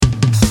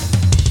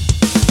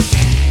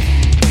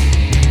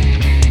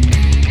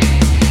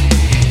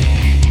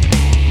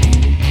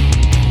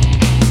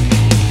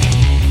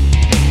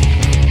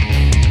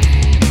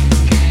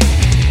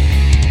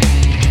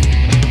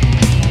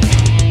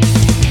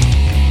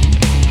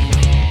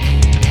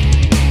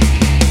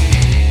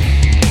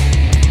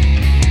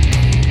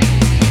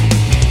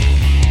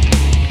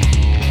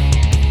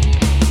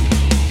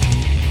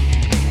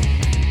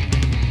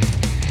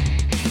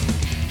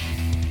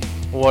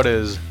What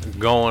is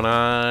going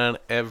on,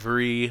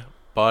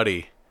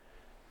 everybody?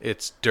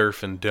 It's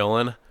Durf and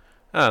Dylan,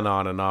 and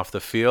on and off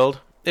the field.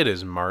 It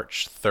is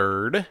March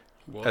 3rd.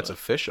 What? That's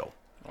official.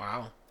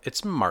 Wow.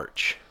 It's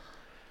March,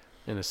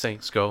 and the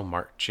Saints go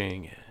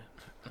marching in.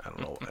 I don't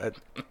know.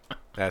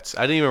 I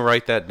didn't even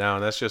write that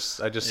down. I just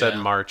said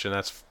Yeah. March, and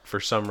that's for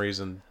some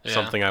reason Yeah.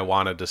 something I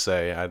wanted to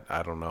say.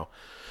 I don't know.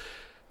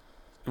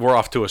 We're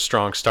off to a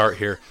strong start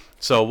here,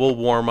 so we'll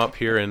warm up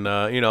here, and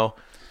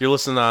you're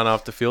listening on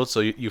off the field, so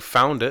you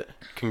found it.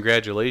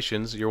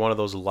 Congratulations, you're one of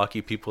those lucky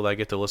people that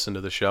get to listen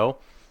to the show.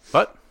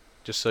 But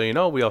just so you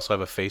know, we also have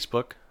a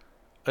Facebook,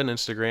 an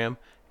Instagram,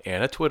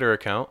 and a Twitter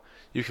account.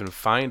 You can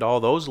find all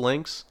those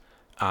links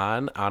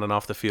on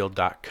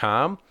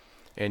onandoffthefield.com.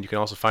 And you can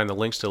also find the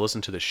links to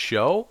listen to the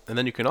show. And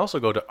then you can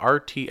also go to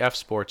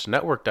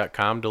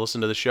rtfsportsnetwork.com to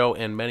listen to the show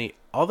and many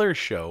other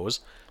shows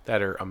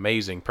that are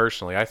amazing.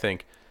 Personally, I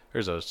think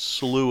there's a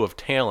slew of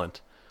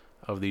talent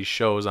of these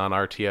shows on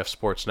RTF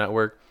Sports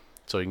Network.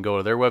 So you can go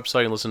to their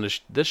website and listen to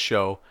this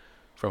show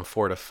from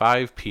 4 to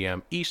 5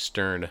 p.m.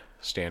 Eastern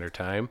Standard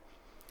Time.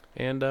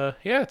 And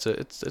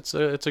it's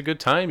a good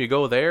time. You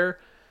go there,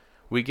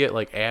 we get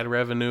like ad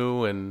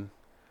revenue, and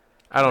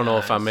I don't know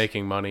if I'm Nice.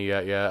 making money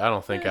yet. Yeah, I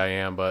don't think I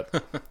am,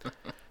 but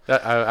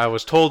I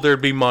was told there'd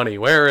be money.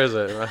 Where is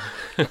it?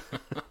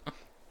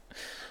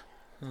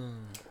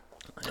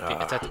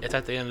 It's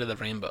at the end of the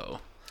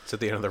rainbow. It's at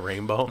the end of the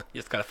rainbow.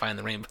 You just gotta find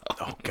the rainbow.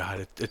 Oh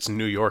God, it's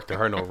New York. There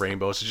are no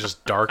rainbows. It's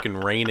just dark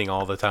and raining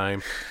all the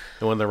time.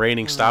 And when the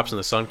raining stops and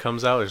the sun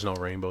comes out, there's no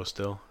rainbow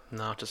still.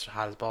 No, just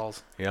hot as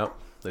balls. Yep,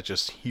 it's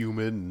just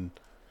humid and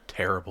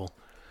terrible.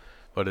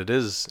 But it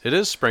is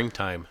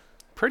springtime,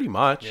 pretty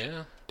much.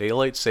 Yeah.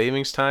 Daylight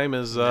savings time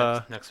is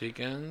Next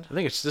weekend. I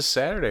think it's this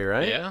Saturday,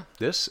 right? Yeah.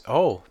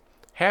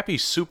 Happy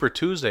Super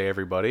Tuesday,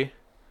 everybody.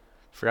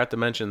 Forgot to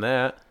mention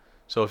that.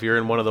 So if you're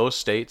in one of those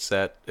states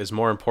that is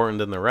more important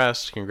than the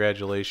rest,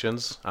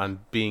 congratulations on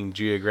being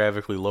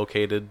geographically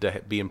located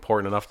to be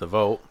important enough to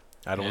vote.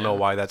 I don't know Yeah.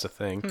 why that's a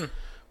thing.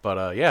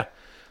 But yeah.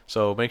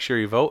 So make sure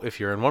you vote if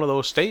you're in one of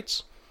those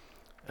states.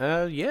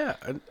 I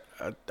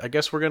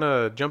guess we're going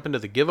to jump into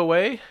the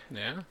giveaway.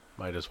 Yeah.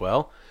 Might as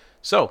well.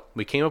 So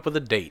we came up with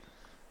a date.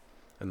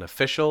 An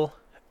official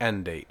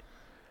end date.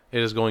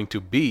 It is going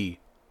to be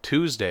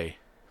Tuesday,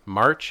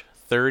 March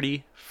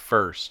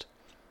 31st.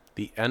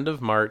 The end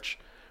of March,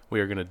 we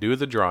are going to do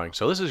the drawing.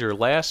 So this is your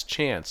last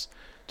chance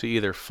to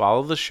either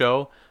follow the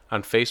show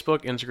on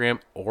Facebook, Instagram,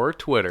 or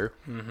Twitter.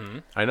 Mm-hmm.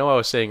 I know I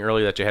was saying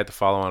earlier that you had to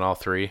follow on all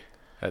three.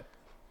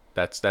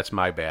 That's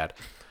my bad.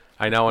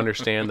 I now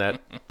understand that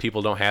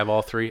people don't have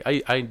all three.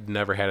 I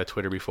never had a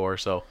Twitter before,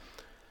 so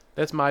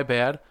that's my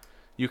bad.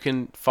 You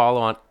can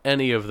follow on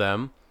any of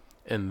them.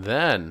 And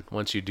then,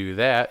 once you do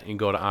that, you can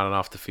go to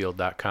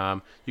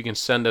onandoffthefield.com. You can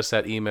send us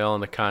that email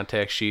in the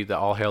contact sheet, the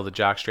All Hail the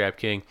Jockstrap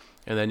King,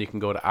 and then you can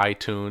go to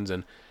iTunes.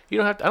 And you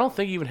don't have to, I don't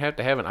think you even have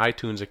to have an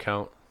iTunes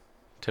account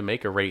to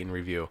make a rate and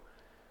review.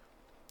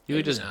 You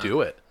could Maybe just not.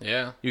 do it.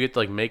 Yeah. You get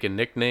to make a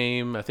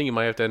nickname. I think you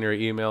might have to enter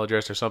your email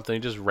address or something.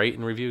 Just rate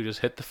and review. Just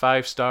hit the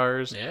 5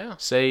 stars. Yeah.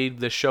 Say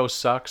this show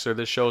sucks or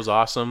this show's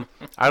awesome.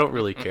 I don't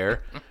really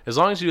care. As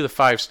long as you do the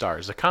 5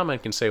 stars. The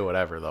comment can say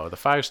whatever though. The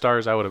 5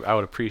 stars, I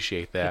would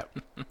appreciate that.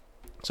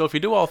 So if you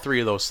do all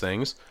 3 of those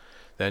things,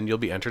 then you'll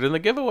be entered in the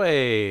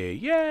giveaway.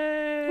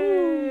 Yay!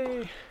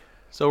 Woo.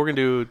 So we're gonna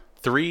do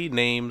 3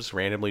 names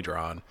randomly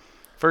drawn.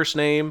 First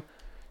name,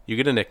 you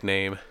get a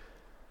nickname.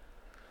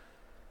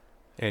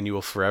 And you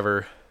will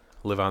forever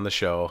live on the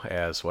show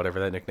as whatever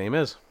that nickname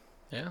is.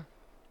 Yeah.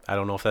 I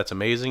don't know if that's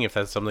amazing, if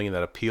that's something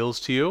that appeals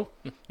to you,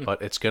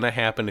 but it's going to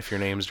happen if your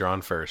name's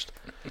drawn first.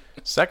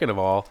 Second of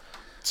all,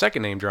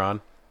 second name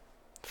drawn,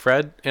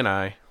 Fred and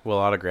I will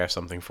autograph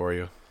something for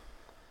you.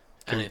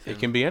 Anything. It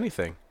can be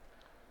anything.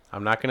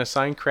 I'm not going to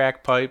sign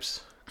crack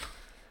pipes.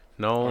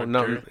 No,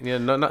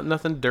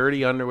 nothing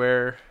dirty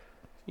underwear.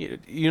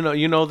 You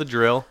know the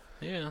drill.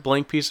 Yeah.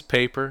 Blank piece of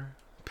paper,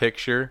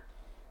 picture,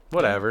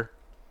 whatever.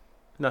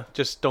 No,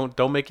 just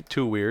don't make it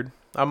too weird.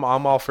 I'm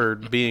all for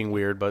being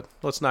weird, but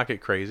let's not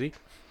get crazy.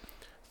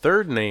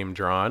 Third name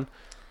drawn,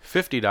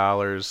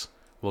 $50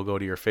 will go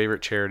to your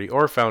favorite charity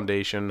or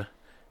foundation,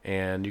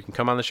 and you can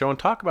come on the show and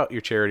talk about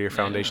your charity or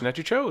foundation that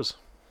you chose,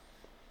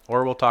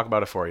 or we'll talk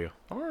about it for you.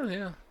 Or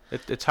yeah.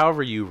 It's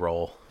however you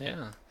roll.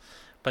 Yeah.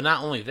 But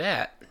not only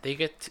that, they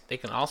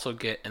can also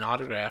get an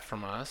autograph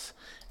from us,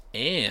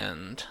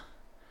 and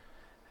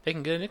they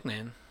can get a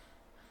nickname.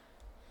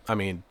 I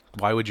mean,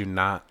 why would you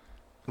not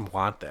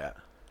want that?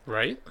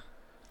 Right?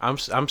 I'm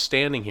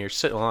standing here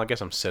well, I guess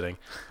I'm sitting.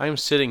 I am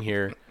sitting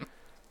here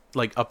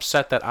like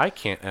upset that I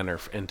can't enter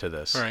into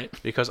this. Right.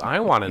 Because I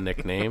want a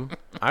nickname.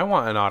 I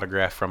want an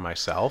autograph from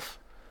myself.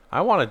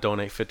 I want to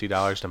donate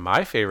 $50 to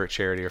my favorite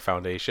charity or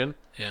foundation.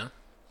 Yeah.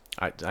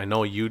 I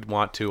know you'd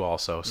want to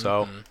also.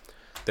 So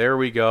there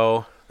we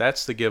go.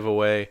 That's the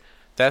giveaway.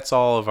 That's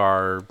all of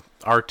our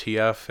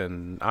RTF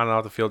and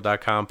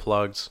onandoffthefield.com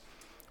plugs.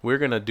 We're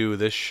going to do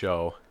this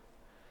show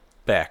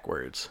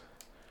backwards.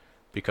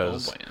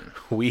 Because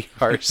we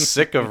are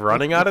sick of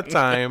running out of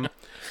time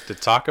to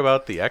talk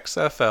about the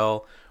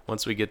XFL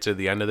once we get to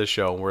the end of the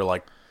show, we're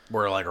like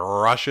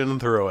rushing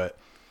through it.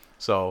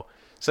 So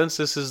since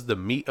this is the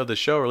meat of the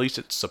show, or at least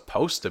it's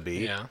supposed to be,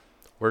 Yeah.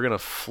 we're gonna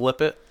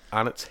flip it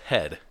on its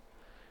head,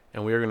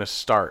 and we are gonna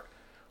start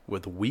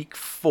with Week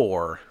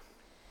 4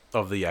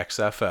 of the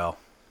XFL.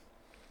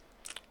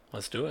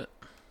 Let's do it.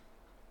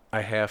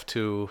 I have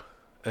to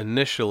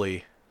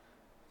initially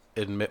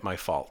admit my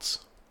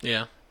faults.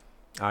 Yeah.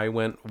 I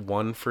went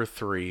 1 for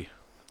 3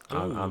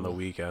 on the Ooh.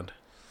 weekend.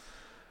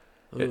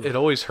 It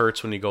always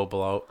hurts when you go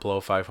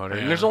below 500.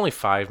 Yeah. And there's only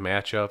 5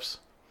 matchups,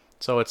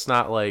 so it's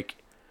not like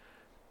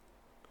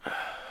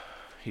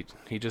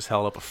he just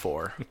held up a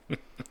 4.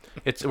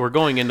 We're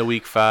going into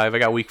week 5. I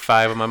got week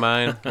 5 on my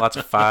mind. Lots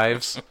of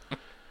 5s.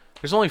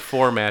 There's only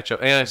 4 matchups,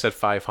 and I said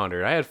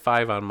 500. I had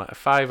 5 on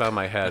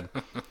my head.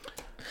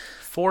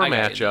 4 I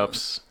got you,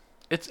 matchups.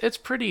 It's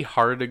pretty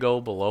hard to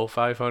go below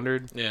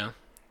 500. Yeah.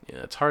 Yeah,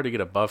 it's hard to get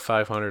above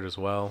 500 as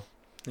well.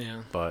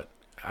 Yeah. But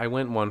I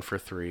went 1 for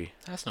 3.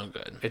 That's no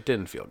good. It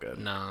didn't feel good.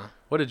 Nah.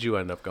 What did you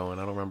end up going?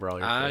 I don't remember all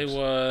your I picks.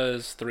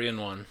 was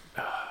 3-1.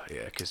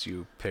 Yeah, because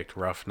you picked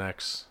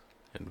Roughnecks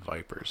and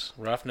Vipers.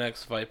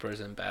 Roughnecks, Vipers,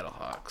 and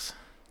Battlehawks.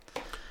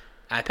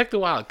 I picked the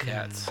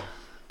Wildcats,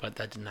 but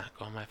that did not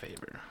go in my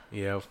favor.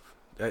 Yeah,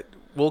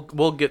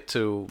 we'll get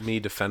to me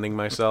defending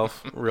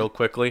myself real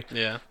quickly.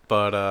 Yeah.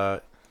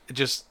 But it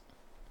just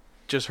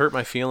hurt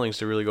my feelings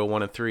to really go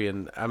 1 and 3,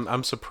 and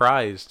I'm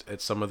surprised at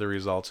some of the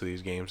results of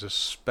these games,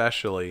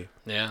 especially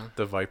Yeah.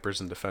 the Vipers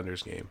and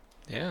Defenders game.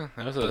 Yeah.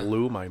 That was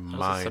Blew my that was a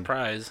mind.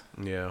 surprise.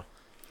 Yeah,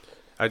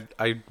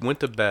 I went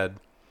to bed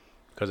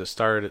because it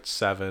started at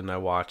 7. I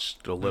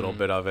watched a little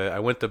bit of it. I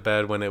went to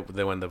bed when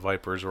the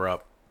Vipers were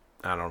up.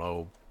 I don't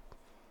know,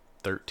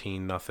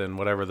 13-0,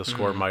 whatever the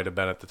score might have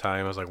been at the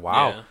time. I was like,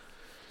 wow. Yeah.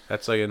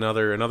 That's like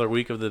another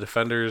week of the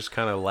Defenders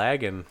kind of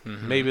lagging.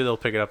 Maybe they'll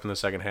pick it up in the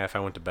second half. I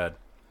went to bed.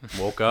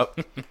 Woke up.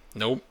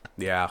 Nope.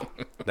 Yeah.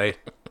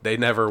 They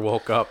never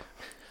woke up.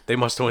 They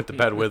must have went to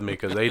bed with me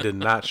because they did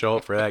not show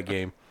up for that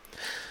game.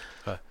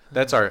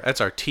 That's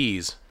our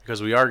tease,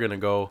 because we are going to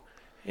go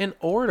in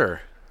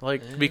order.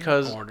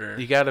 Because order.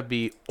 you got to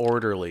be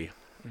orderly.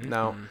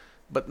 Now,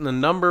 but the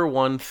number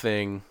one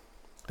thing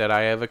that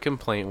I have a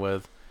complaint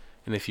with,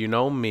 and if you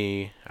know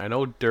me, I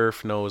know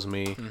Durf knows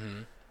me,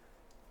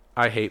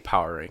 I hate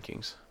power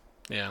rankings.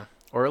 Yeah.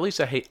 Or at least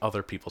I hate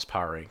other people's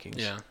power rankings.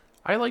 Yeah.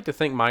 I like to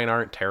think mine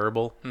aren't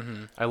terrible.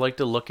 I like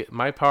to look at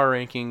my power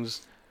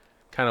rankings,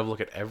 kind of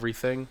look at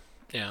everything.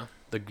 Yeah.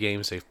 The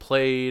games they've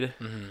played,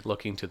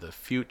 looking to the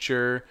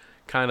future,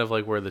 kind of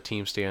like where the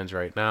team stands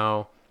right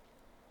now.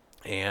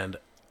 And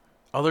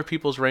other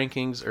people's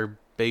rankings are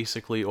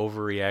basically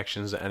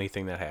overreactions to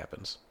anything that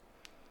happens.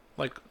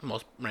 Like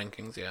most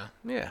rankings, yeah.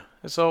 Yeah.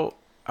 And so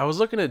I was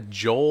looking at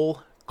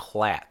Joel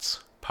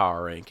Klatt's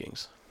power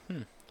rankings.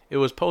 It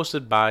was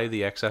posted by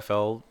the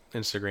XFL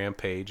Instagram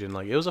page, and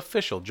it was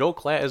official. Joel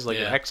Klatt is an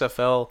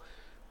XFL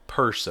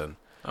person.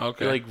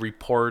 Okay. He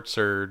reports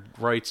or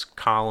writes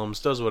columns,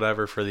 does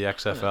whatever for the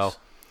XFL. Nice.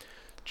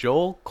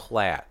 Joel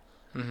Klatt.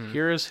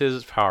 Here is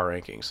his power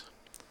rankings.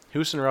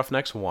 Houston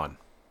Roughnecks 1.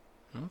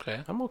 Okay.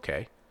 I'm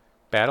okay.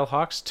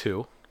 Battlehawks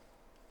 2.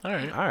 All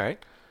right. All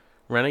right.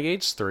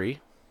 Renegades 3.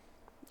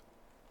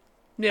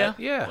 Yeah.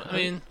 Yeah. I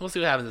mean, we'll see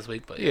what happens this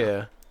week, but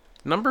Yeah.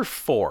 Number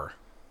 4.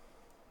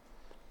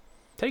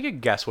 Take a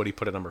guess what he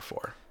put at number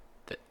 4.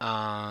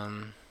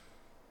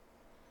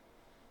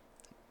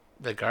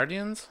 The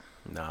Guardians?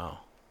 No.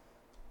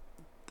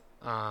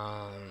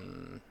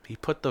 He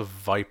put the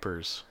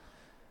Vipers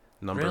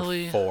number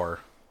Really? 4.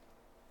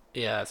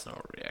 Yeah, that's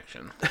no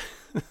reaction.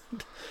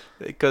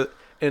 Because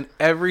in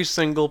every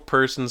single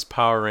person's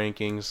power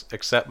rankings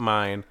except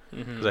mine,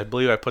 because I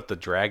believe I put the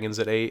Dragons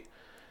at 8,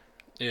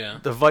 Yeah.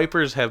 the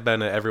Vipers have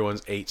been at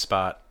everyone's 8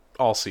 spot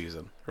all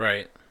season.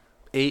 Right.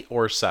 8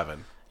 or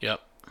 7. Yep.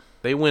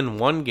 They win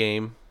one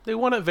game. They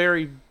won it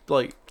very,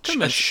 a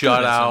Convincingly,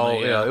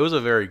 shutout. yeah. It was a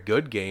very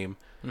good game.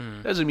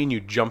 Doesn't mean you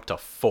jump to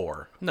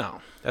 4.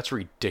 No. That's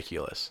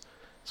ridiculous.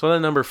 So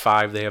then number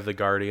 5, they have the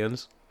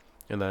Guardians.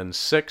 And then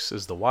 6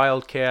 is the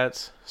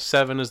Wildcats.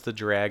 7 is the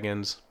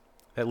Dragons.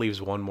 That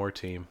leaves one more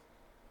team.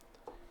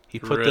 He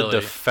put the Really?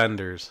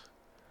 Defenders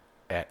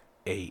at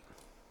 8.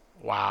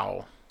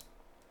 Wow.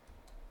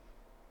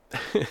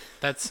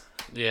 That's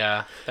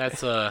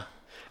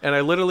And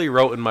I literally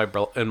wrote in my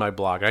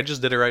blog. I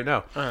just did it right now.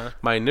 Uh-huh.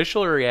 My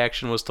initial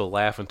reaction was to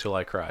laugh until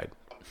I cried.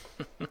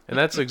 And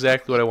that's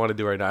exactly what I want to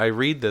do right now. I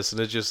read this and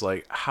it's just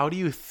like, how do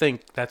you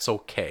think that's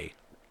okay?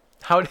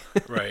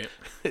 right.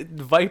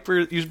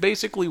 Vipers, you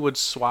basically would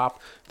swap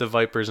the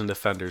Vipers and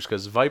Defenders,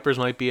 because Vipers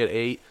might be at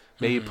 8,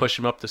 maybe push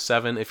them up to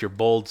 7 if you're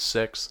bold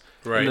 6.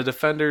 Right. And the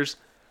Defenders,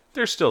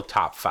 they're still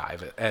top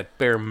 5 at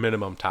bare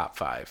minimum top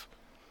 5.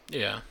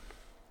 Yeah.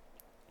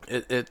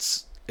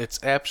 It's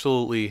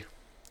absolutely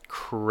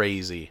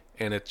crazy,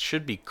 and it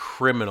should be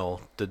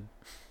criminal to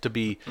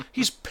be.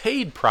 He's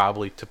paid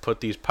probably to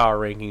put these power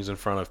rankings in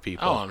front of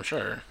people. Oh, I'm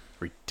sure.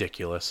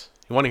 Ridiculous.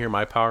 You want to hear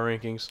my power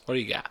rankings? What do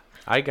you got?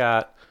 I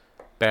got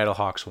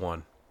Battlehawks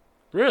 1.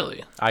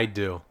 Really? I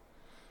do.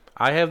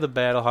 I have the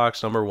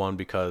Battlehawks number 1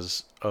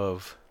 because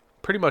of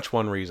pretty much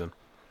one reason.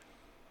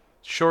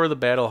 Sure, the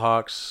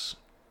Battlehawks,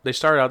 they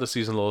started out the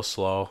season a little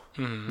slow.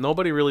 Mm-hmm.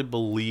 Nobody really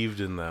believed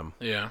in them.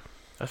 Yeah.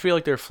 I feel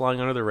like they're flying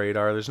under the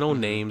radar. There's no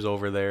names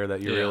over there that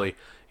you Yeah. really,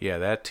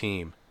 that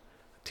team's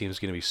going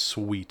to be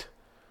sweet.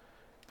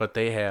 But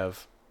they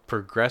have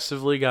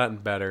progressively gotten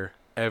better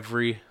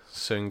every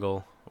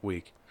single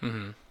week.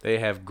 Mm-hmm. They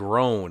have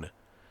grown.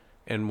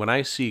 And when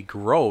I see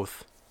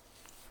growth,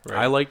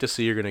 I like to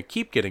see you're going to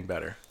keep getting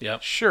better.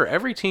 Yep. Sure,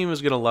 every team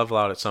is going to level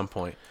out at some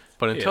point.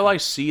 But until I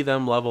see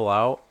them level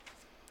out,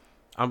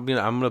 I'm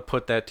gonna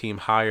put that team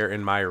higher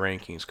in my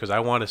rankings because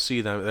I want to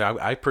see them.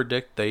 I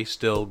predict they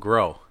still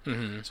grow.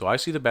 Mm-hmm. So I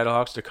see the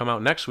Battlehawks to come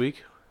out next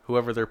week,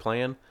 whoever they're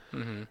playing.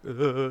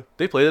 Mm-hmm.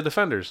 They play the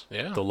Defenders,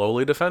 Yeah. the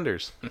lowly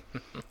Defenders.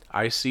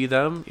 I see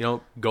them,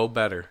 go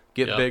better,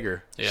 get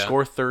bigger,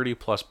 score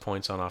 30-plus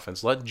points on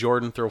offense. Let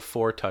Jordan throw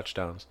 4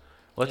 touchdowns.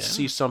 Let's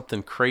see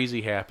something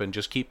crazy happen.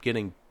 Just keep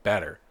getting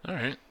better. All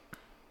right.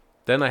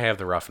 Then I have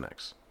the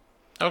Roughnecks.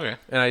 Okay.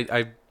 And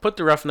I put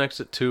the Roughnecks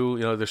at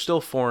 2. They're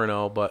still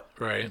 4-0, but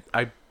Right.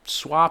 I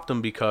swapped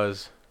them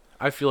because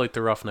I feel like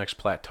the Roughnecks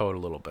plateaued a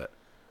little bit.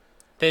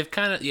 They've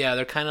kind of,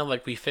 they're kind of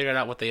like we figured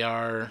out what they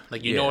are.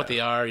 Like, you know what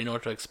they are, you know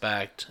what to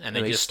expect. And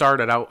They just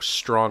started out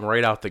strong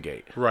right out the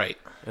gate. Right.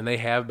 And they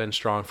have been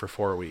strong for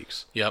 4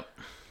 weeks. Yep.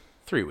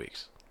 3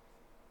 weeks.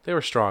 They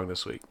were strong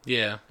this week.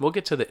 Yeah. We'll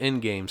get to the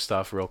in-game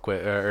stuff real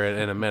quick, or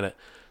in a minute.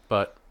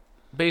 But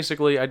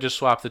basically, I just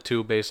swapped the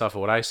 2 based off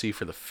of what I see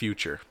for the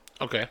future.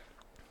 Okay.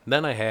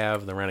 Then I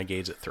have the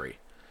Renegades at 3.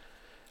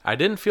 I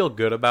didn't feel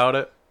good about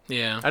it.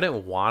 Yeah. I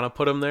didn't want to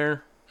put them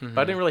there, but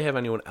I didn't really have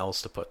anyone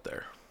else to put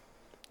there.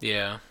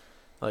 Yeah.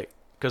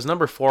 Because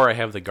number 4, I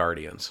have the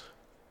Guardians.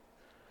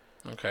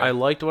 Okay. I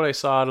liked what I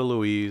saw out of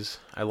Louise.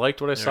 I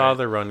liked what I saw of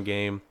the run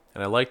game,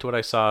 and I liked what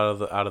I saw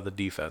out of the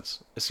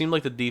defense. It seemed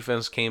like the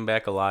defense came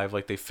back alive.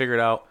 Like they figured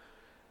out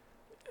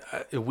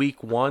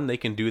week 1 they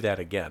can do that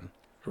again.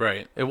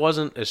 Right. It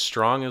wasn't as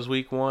strong as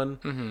week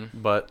 1,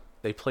 but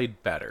they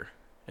played better.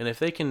 And if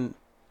they can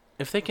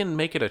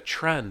make it a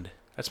trend,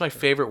 that's my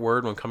favorite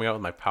word when coming out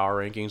with my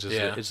power rankings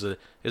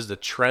is the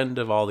trend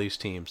of all these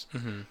teams.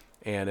 Mm-hmm.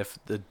 And if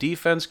the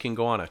defense can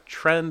go on a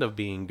trend of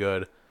being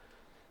good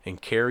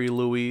and carry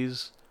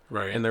Louise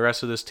Right. and the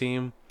rest of this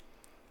team,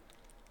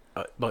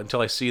 but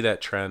until I see that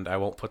trend, I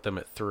won't put them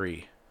at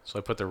 3. So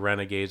I put the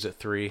Renegades at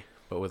 3.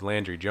 But with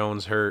Landry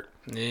Jones hurt,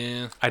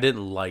 Yeah. I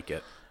didn't like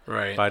it.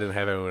 Right. But I didn't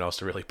have anyone else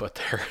to really put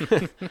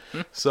there.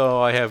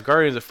 So I have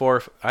Guardians at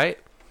 4.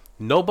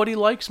 Nobody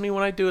likes me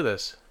when I do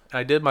this.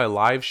 I did my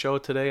live show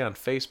today on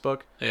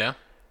Facebook. Yeah.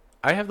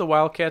 I have the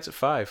Wildcats at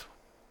 5.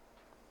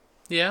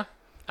 Yeah.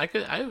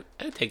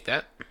 I'd take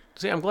that.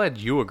 See, I'm glad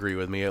you agree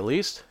with me at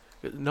least.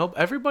 No,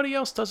 everybody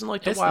else doesn't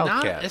like the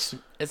Wildcats.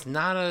 It's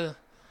not a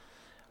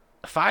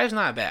 5's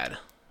not bad.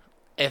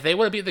 If they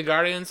would have beat the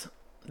Guardians,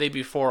 they'd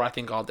be 4, I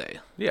think, all day.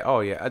 Yeah,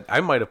 oh yeah. I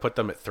might have put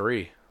them at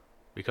 3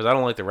 because I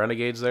don't like the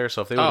Renegades there.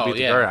 So if they would have beat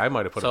the Guardians, I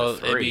might have put them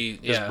at 3.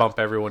 Just bump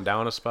everyone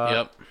down a spot.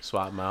 Yep.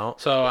 Swap them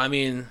out. So I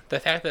mean, the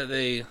fact that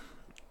they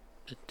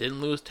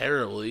didn't lose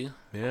terribly,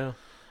 Yeah.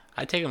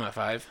 I'd take them at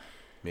 5.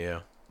 Yeah.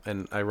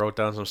 And I wrote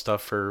down some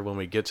stuff for when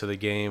we get to the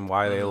game,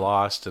 why they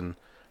lost, and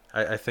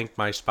I think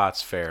my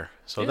spot's fair.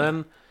 So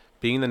then,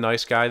 being the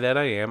nice guy that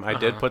I am, I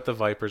did put the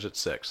Vipers at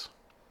 6.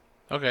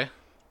 Okay.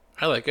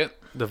 I like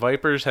it. The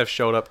Vipers have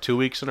showed up 2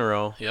 weeks in a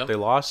row. Yep. They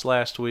lost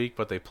last week,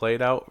 but they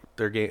played out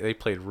their game. They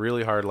played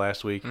really hard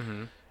last week,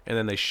 and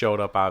then they showed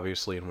up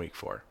obviously in week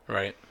 4.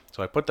 Right.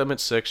 So I put them at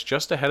 6,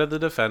 just ahead of the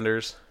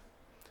Defenders,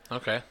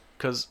 Okay.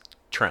 because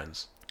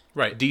trends.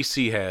 Right.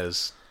 DC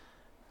has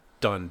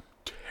done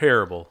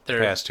terrible the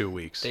past 2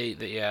 weeks.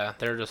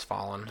 They're just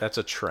falling. That's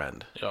a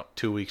trend. Yep.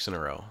 2 weeks in a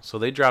row. So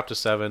they dropped to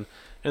 7,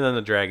 and then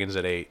the Dragons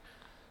at 8.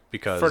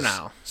 Because For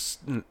now.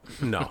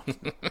 No,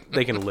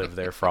 they can live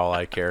there for all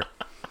I care.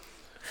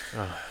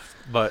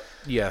 But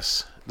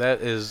yes,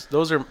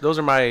 those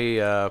are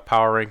my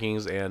power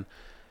rankings, and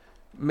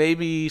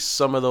maybe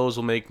some of those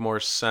will make more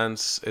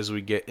sense as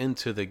we get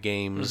into the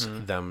games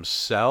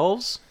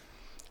themselves.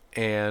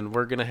 And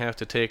we're gonna have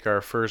to take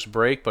our first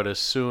break, but as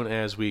soon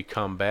as we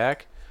come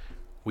back,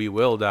 we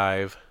will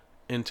dive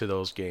into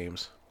those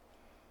games.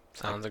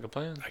 Sounds like a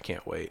plan. I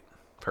can't wait,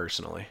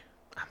 personally.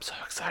 I'm so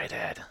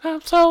excited. I'm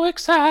so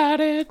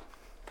excited.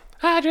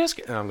 I'm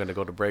going to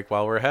go to break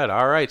while we're ahead.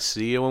 All right,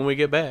 see you when we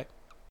get back.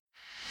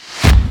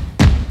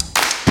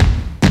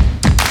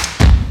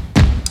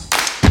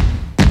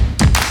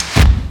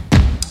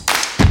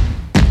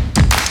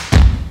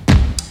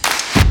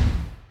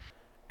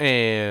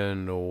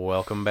 And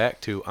welcome back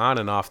to On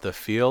and Off the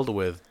Field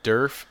with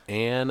Durf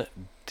and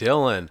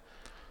Dylan.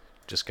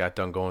 Just got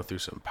done going through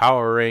some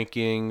power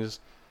rankings.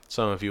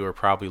 Some of you are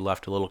probably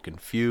left a little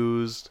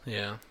confused.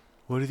 Yeah.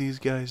 What are these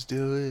guys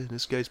doing?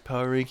 This guy's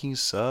power ranking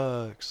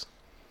sucks.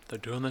 They're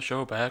doing the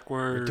show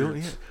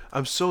backwards.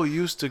 I'm so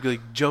used to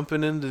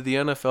jumping into the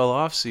NFL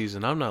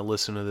offseason. I'm not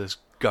listening to this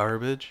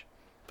garbage.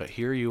 But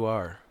here you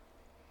are.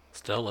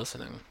 Still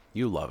listening.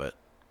 You love it.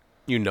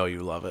 You know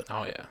you love it.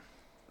 Oh, yeah.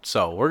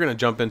 So we're going to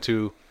jump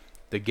into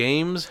the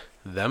games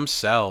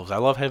themselves. I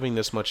love having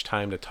this much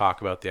time to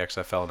talk about the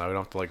XFL now. We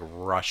don't have to like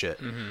rush it.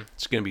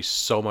 It's going to be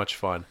so much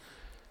fun.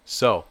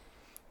 So,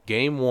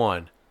 game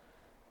 1,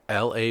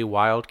 LA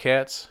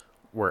Wildcats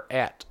were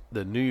at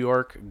the New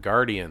York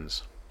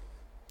Guardians.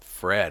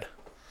 Fred.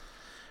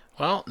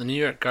 Well, the New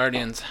York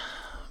Guardians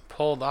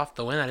pulled off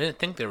the win. I didn't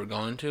think they were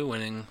going to,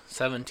 winning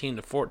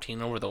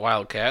 17-14 over the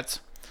Wildcats.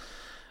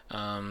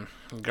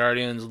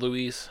 Guardians'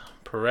 Luis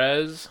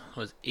Perez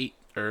was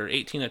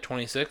 18 of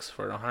 26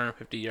 for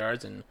 150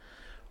 yards and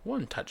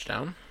 1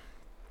 touchdown.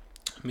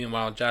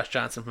 Meanwhile, Josh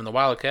Johnson from the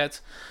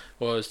Wildcats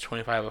was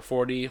 25 of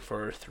 40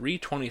 for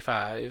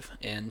 325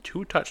 and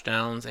 2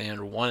 touchdowns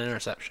and 1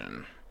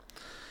 interception.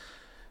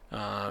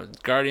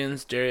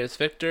 Guardians' Darius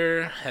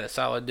Victor had a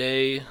solid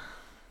day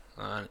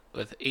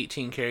with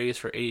 18 carries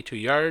for 82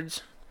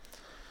 yards.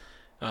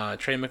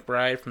 Trey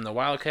McBride from the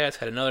Wildcats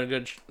had another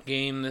good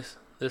game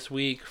this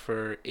week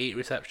for 8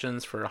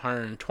 receptions for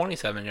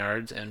 127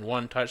 yards and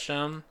 1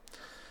 touchdown.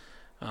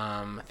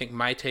 I think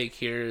my take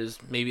here is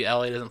maybe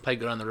LA doesn't play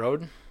good on the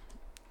road,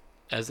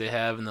 as they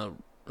have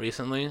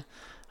recently.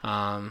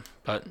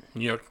 But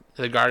New York,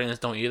 the Guardians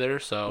don't either,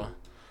 so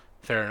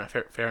fair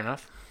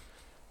enough.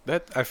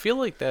 I feel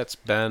like that's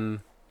been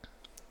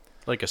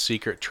like a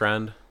secret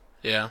trend.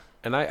 Yeah.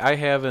 And I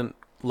haven't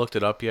looked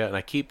it up yet, and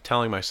I keep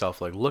telling myself,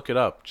 like, look it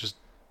up. Just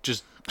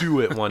do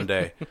it one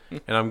day.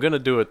 And I'm going to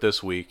do it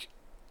this week.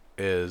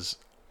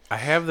 I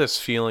have this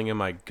feeling in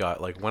my gut,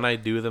 like when I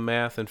do the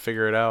math and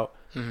figure it out,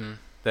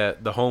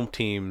 that the home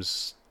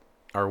teams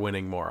are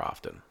winning more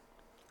often.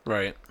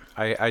 Right.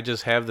 I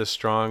just have this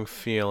strong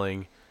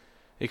feeling,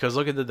 because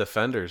look at the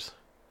Defenders.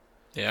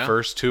 Yeah.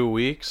 First 2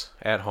 weeks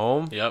at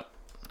home, Yep.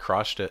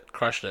 crushed it.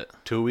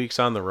 2 weeks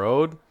on the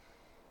road,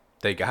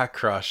 they got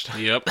crushed.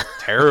 Yep.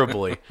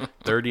 Terribly.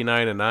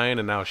 39-9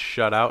 and now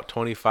shut out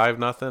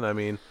 25-0. I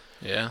mean,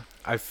 Yeah.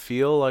 I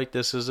feel like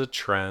this is a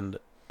trend,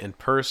 and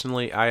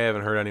personally, I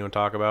haven't heard anyone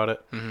talk about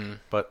it.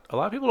 But a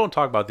lot of people don't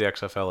talk about the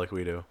XFL like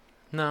we do.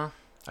 No.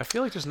 I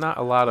feel like there's not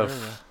a lot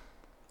of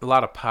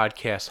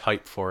podcast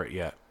hype for it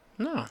yet.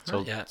 No,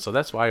 not yet. So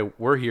that's why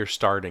we're here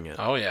starting it.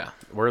 Oh yeah.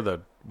 We're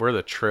the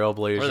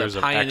trailblazers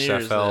of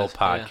pioneers XFL of this.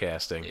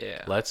 podcasting.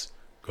 Yeah. Let's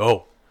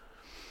go.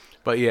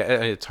 But yeah,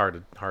 it's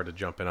hard to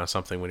jump in on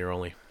something when you're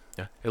only.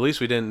 Yeah. At least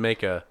we didn't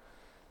make a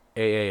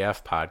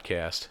AAF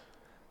podcast.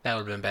 That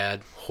would have been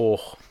bad.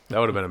 Oh, that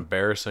would have been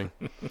embarrassing.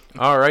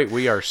 All right,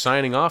 we are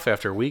signing off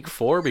after week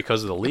 4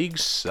 because the league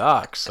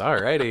sucks.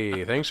 All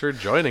righty, thanks for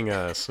joining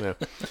us. Yeah.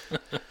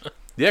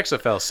 The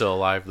XFL's still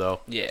alive though.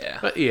 Yeah.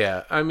 But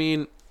yeah, I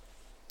mean,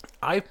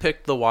 I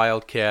picked the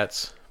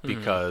Wildcats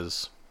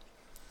because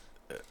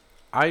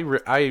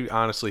I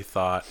honestly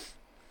thought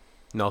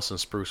Nelson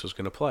Spruce was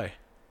going to play.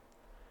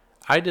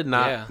 I did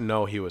not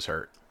know he was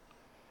hurt.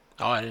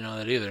 Oh, I didn't know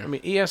that either. I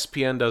mean,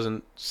 ESPN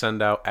doesn't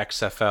send out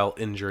XFL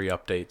injury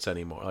updates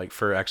anymore, like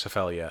for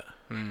XFL yet.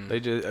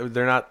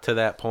 They're not to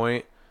that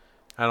point.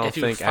 I don't think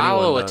anyone does. If you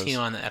follow a team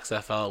on the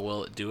XFL,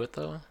 will it do it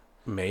though?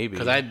 Maybe.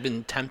 Because I've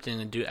been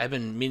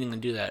meaning to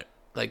do that.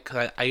 Like,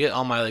 'cause I get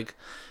all my like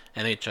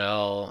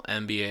NHL,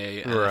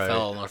 NBA,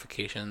 NFL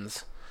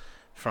notifications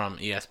from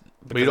ESPN.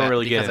 But you don't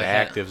really get into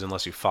actives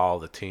unless you follow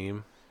the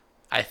team.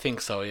 I think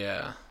so,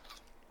 yeah.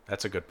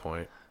 That's a good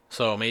point.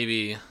 So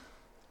maybe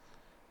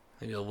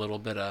a little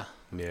bit of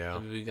yeah.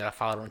 Maybe we gotta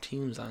follow our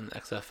teams on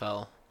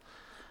XFL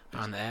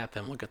on the app,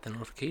 and we'll get the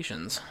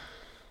notifications.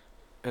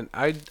 And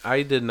I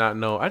did not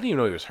know. I didn't even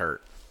know he was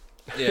hurt.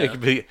 Yeah.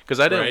 Because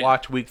I didn't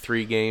watch week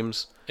 3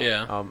 games.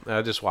 Yeah.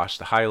 I just watched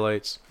the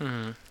highlights.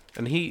 Mm-hmm.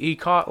 And he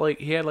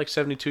had like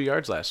 72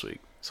 yards last week.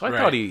 So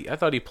I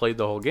thought he played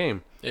the whole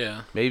game.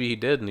 Yeah. Maybe he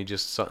did, and he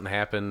just something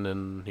happened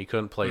and he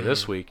couldn't play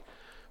this week.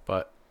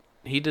 But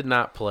he did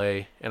not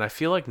play, and I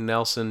feel like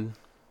Nelson,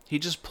 he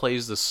just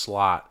plays the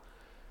slot.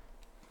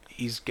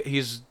 He's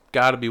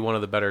got to be one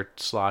of the better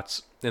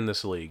slots in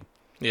this league.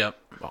 Yep.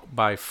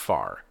 By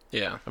far.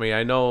 Yeah. I mean,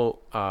 I know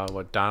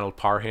Donald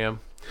Parham.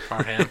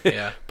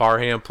 Yeah.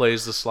 Parham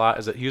plays the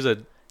slot. He's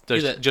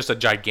just a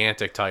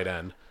gigantic tight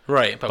end.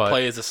 Right, but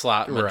plays the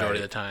slot majority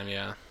of the time,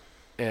 yeah.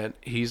 And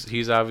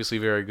he's obviously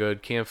very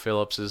good. Cam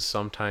Phillips is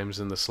sometimes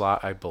in the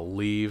slot, I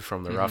believe,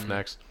 from the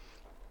Roughnecks.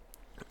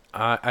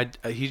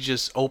 He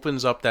just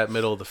opens up that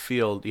middle of the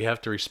field. You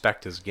have to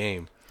respect his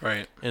game.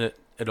 Right. And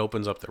it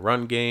opens up the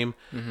run game.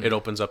 It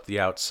opens up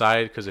the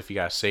outside, because if you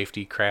got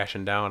safety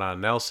crashing down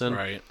on Nelson,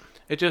 right.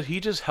 He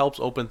just helps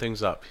open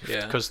things up.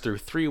 Yeah. Because through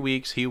 3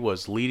 weeks, he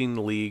was leading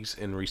the leagues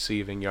in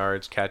receiving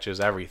yards,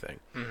 catches, everything.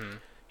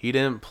 He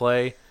didn't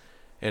play,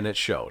 and it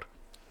showed.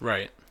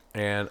 Right.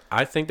 And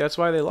I think that's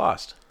why they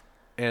lost.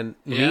 And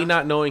me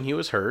not knowing he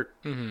was hurt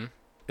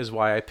is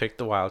why I picked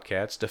the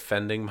Wildcats,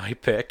 defending my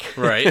pick.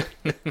 Right.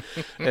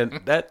 And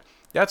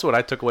that's what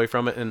I took away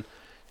from it. And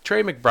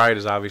Trey McBride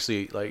is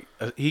obviously, like,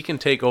 he can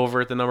take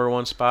over at the number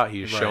 1 spot.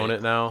 He's shown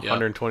it now. Yep.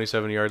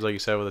 127 yards, like you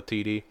said, with a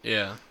TD.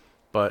 Yeah.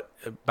 But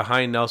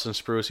behind Nelson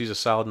Spruce, he's a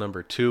solid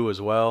number 2 as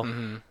well.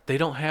 They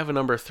don't have a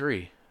number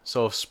 3.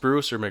 So if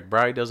Spruce or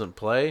McBride doesn't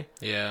play,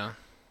 yeah,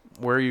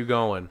 where are you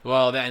going?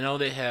 Well, I know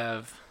they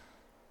have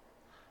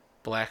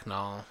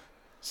Blacknall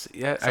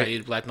Yeah,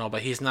 Saeed Blacknall,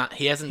 but he's not.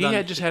 He hasn't he done.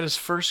 had just had his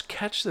first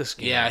catch this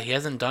game. Yeah, he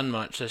hasn't done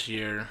much this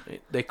year.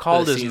 They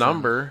called the his season.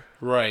 number.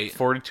 Right.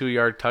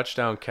 42-yard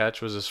touchdown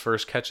catch was his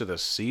first catch of the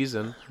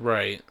season.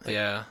 Right.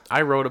 Yeah.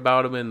 I wrote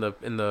about him in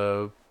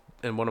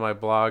one of my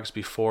blogs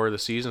before the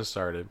season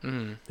started.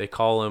 Mm-hmm. They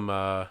call him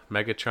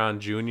Megatron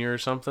Jr. or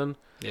something.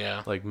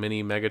 Yeah. Like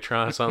mini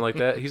Megatron, something like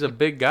that. He's a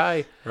big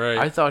guy. Right.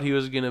 I thought he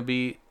was going to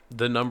be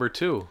the number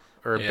 2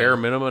 or bare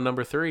minimum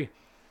number 3.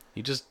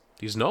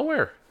 He's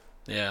nowhere.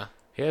 Yeah.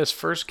 He had his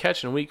first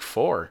catch in week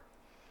 4.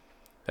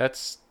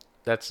 That's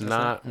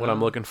not what I'm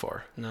looking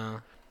for.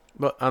 No.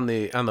 But on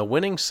the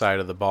winning side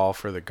of the ball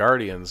for the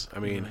Guardians, I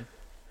mean,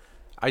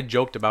 I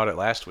joked about it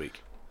last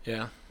week.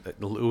 Yeah.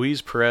 That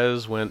Luis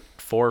Perez went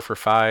 4 for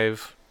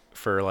 5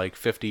 for like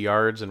 50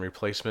 yards in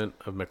replacement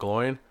of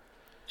McLaurin.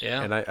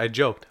 Yeah. And I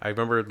joked. I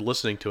remember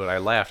listening to it. I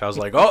laughed. I was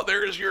like, "Oh,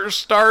 there's your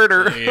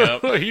starter.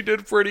 Yep. He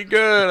did pretty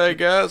good, I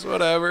guess.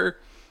 Whatever."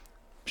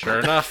 Sure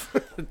enough.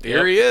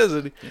 Here he is,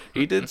 and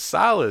he did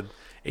solid.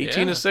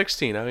 18 Yeah. to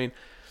 16. I mean,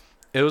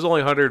 it was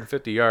only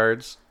 150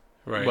 yards,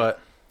 Right. but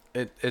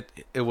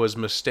it was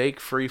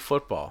mistake-free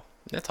football.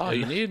 That's all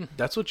you need.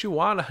 That's what you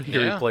want out of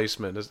your Yeah.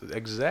 replacement.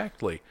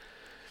 Exactly.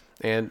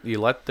 And you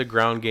let the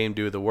ground game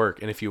do the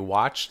work. And if you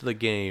watched the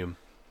game,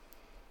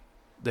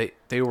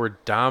 they were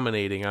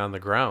dominating on the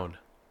ground.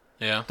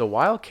 Yeah. The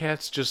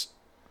Wildcats just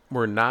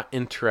were not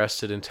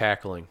interested in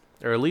tackling,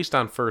 or at least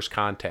on first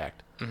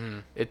contact. Mm-hmm.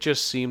 It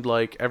just seemed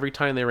like every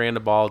time they ran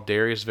the ball,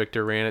 Darius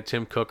Victor ran it,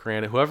 Tim Cook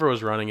ran it, whoever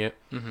was running it,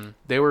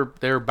 they were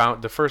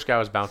the first guy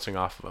was bouncing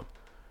off of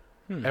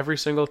them every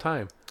single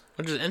time.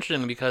 Which is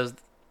interesting because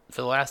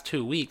for the last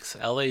 2 weeks,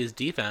 LA's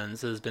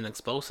defense has been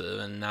explosive,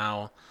 and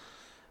now,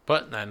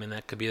 but I mean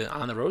that could be an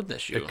on the road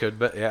issue. It could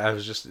be, yeah.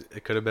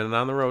 It could have been an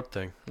on the road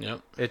thing.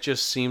 Yep. It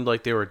just seemed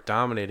like they were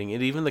dominating,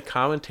 and even the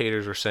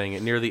commentators were saying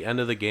it near the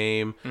end of the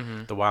game.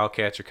 The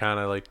Wildcats are kind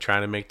of like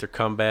trying to make their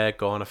comeback,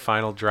 go on a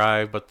final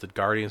drive, but the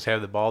Guardians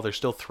have the ball. They're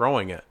still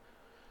throwing it.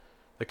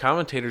 The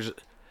commentators,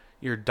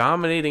 you're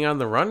dominating on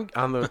the run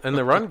in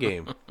the run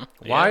game.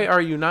 Why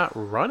are you not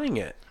running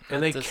it?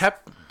 And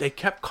they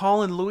kept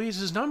calling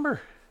Luis's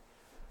number.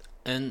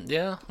 And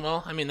yeah,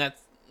 well, I mean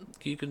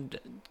you could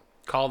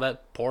call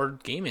that poor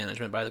game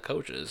management by the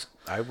coaches.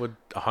 I would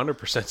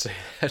 100% say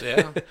that.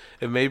 Yeah.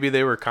 And maybe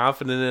they were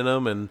confident in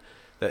him and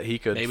that he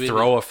could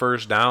throw a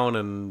first down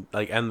and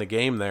like end the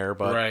game there.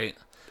 But right.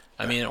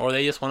 I mean, or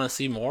they just want to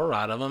see more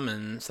out of him,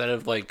 and instead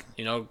of like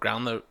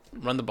run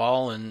the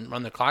ball and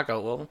run the clock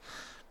out. Well,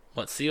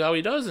 let's see how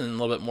he does in a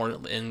little bit more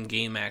in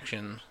game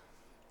action.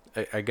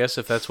 I guess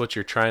if that's what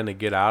you're trying to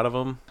get out of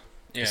him,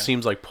 Yeah. it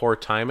seems like poor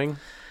timing.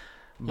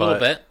 A little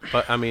bit.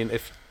 But I mean,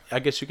 I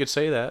guess you could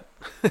say that.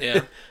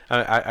 Yeah.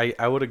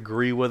 I would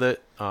agree with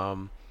it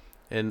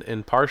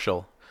in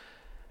partial.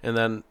 And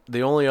then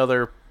the only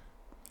other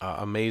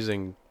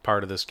amazing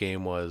part of this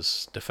game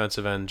was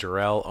defensive end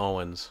Jarrell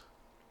Owens.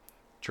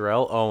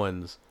 Jarrell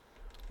Owens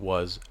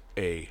was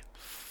a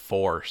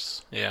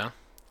force. Yeah.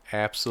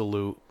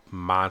 Absolute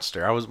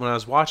monster. When I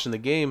was watching the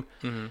game,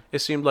 it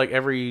seemed like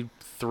every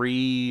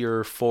 3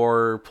 or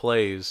 4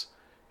 plays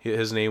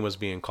his name was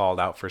being called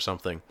out for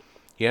something.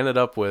 He ended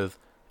up with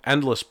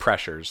endless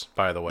pressures,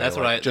 by the way. That's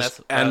what I just that's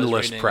what I was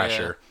endless reading,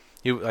 pressure.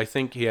 I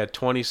think he had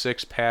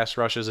 26 pass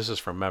rushes. This is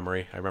from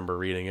memory. I remember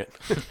reading it.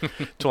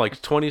 To like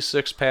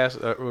 26 pass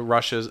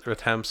rushes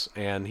attempts,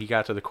 and he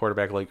got to the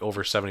quarterback like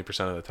over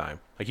 70% of the time.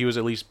 Like he was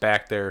at least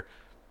back there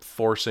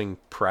forcing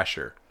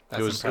pressure.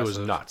 That's it was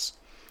impressive. nuts.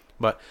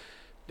 But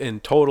in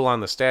total on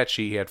the stat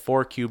sheet, he had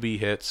 4 QB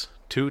hits,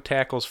 2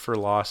 tackles for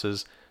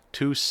losses,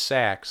 2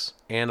 sacks,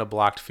 and a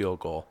blocked field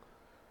goal.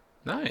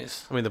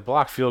 Nice. I mean, the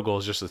blocked field goal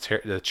is just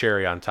the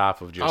cherry on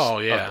top of just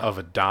of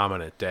a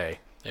dominant day.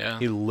 Yeah.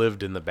 He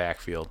lived in the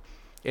backfield.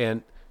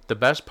 And the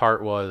best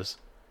part was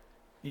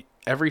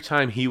every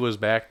time he was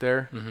back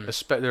there,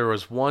 there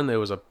was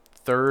a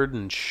 3rd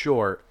and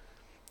short.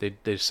 They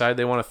decide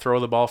they want to throw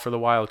the ball for the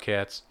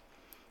Wildcats,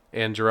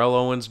 and Jarrell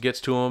Owens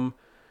gets to him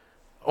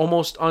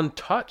almost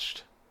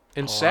untouched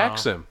and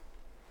sacks him.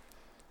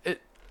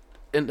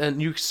 And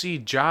then you see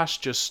Josh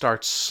just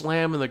starts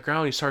slamming the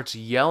ground. He starts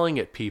yelling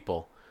at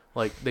people.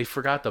 Like they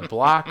forgot to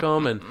block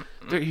him, and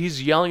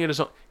he's yelling at his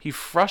own. He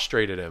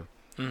frustrated him.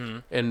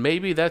 And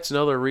maybe that's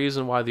another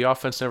reason why the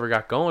offense never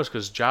got going, is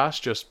because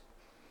Josh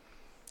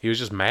he was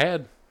just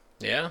mad.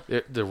 Yeah.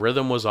 The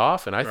rhythm was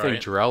off, and I think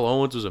Right. Jarrell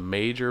Owens was a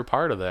major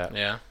part of that.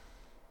 Yeah.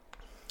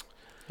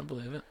 I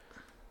believe it.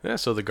 Yeah,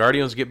 so the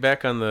Guardians get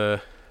back on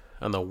the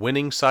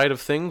winning side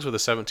of things with a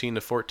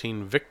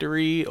 17-14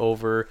 victory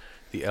over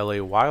the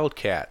LA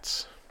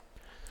Wildcats.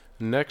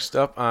 Next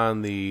up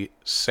on the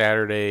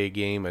Saturday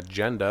game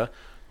agenda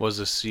was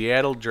the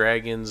Seattle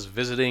Dragons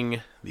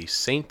visiting the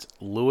St.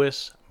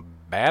 Louis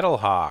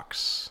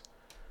Battlehawks.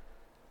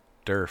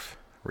 Durf,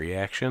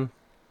 reaction?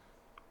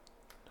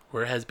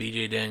 Where has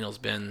BJ Daniels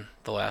been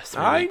the last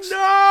 3 I weeks?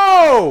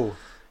 know!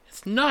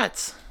 It's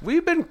nuts.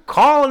 We've been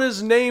calling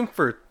his name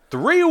for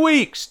 3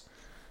 weeks.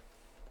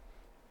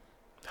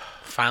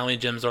 Finally,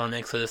 Jim Zorn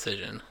makes a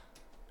decision.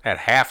 at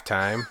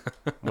halftime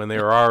when they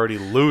were already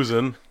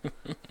losing.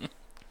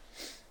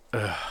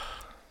 Ugh.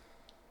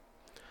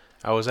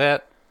 I was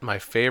at my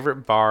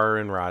favorite bar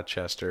in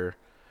Rochester,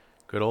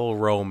 good old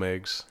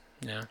Romig's,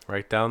 Yeah.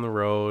 right down the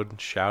road.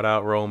 Shout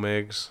out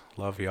Romig's,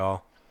 love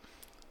y'all.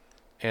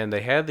 And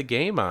they had the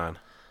game on.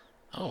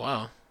 Oh,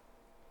 wow.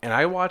 And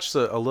I watched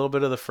a little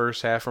bit of the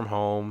first half from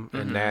home,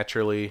 and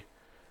naturally,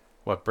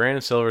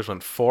 Brandon Silvers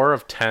went 4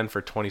 of 10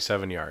 for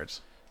 27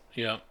 yards.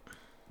 Yep.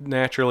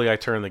 Naturally, I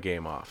turned the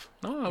game off.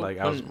 Oh, Like,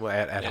 I was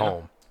at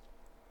home.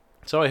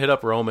 So I hit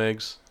up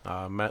Romig's,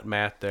 met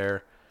Matt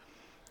there,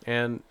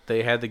 and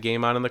they had the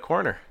game on in the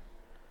corner.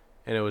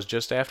 And it was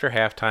just after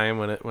halftime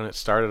when it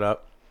started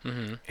up.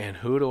 Mm-hmm. And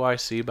who do I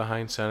see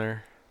behind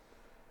center?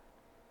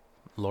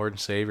 Lord and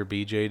Savior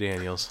B.J.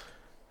 Daniels.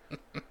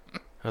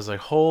 I was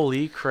like,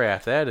 holy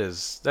crap,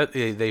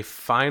 they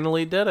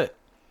finally did it.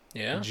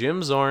 Yeah.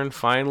 Jim Zorn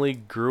finally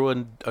grew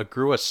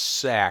a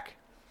sack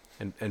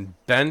and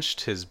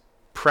benched his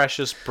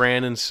precious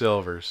Brandon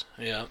Silvers.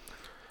 Yeah.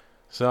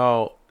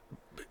 So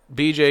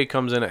BJ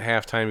comes in at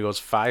halftime. He goes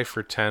 5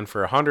 for 10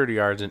 for 100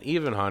 yards, an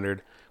even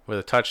 100, with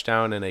a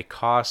touchdown and a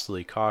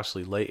costly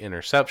late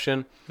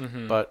interception.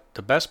 Mm-hmm. But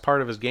the best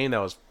part of his game that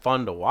was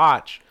fun to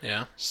watch,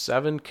 Yeah.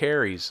 7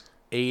 carries,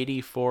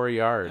 84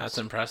 yards. That's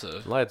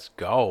impressive. Let's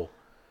go.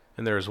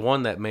 And there was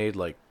one that made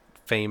like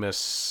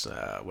famous,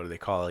 what do they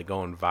call it, like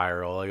going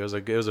viral. Like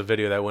it was a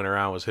video that went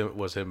around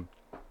was him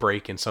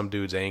breaking some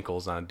dude's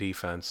ankles on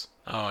defense.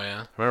 Oh,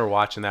 yeah. I remember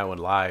watching that one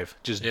live.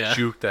 Just Yeah.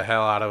 juked the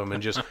hell out of him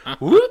and just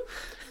whoop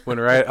went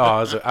right.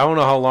 I don't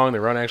know how long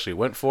the run actually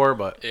went for,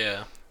 but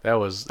Yeah. that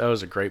was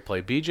a great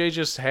play. BJ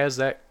just has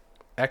that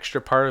extra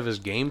part of his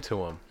game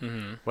to him.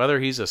 Mm-hmm. Whether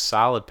he's a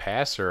solid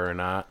passer or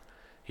not,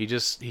 he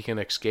can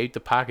escape the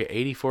pocket.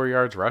 84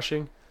 yards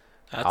rushing.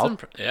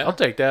 Yeah. I'll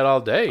take that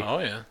all day. Oh,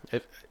 yeah.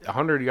 If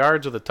 100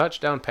 yards with a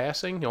touchdown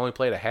passing, you only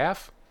played a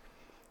half.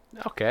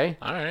 Okay,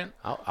 All right.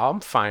 I'm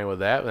fine with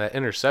that. That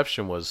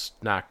interception was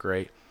not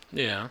great,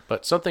 Yeah.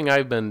 but something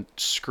I've been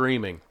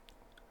screaming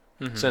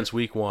since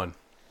week 1,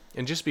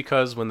 and just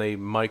because when they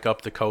mic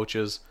up the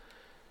coaches,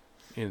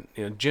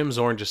 Jim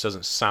Zorn just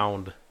doesn't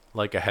sound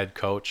like a head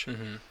coach,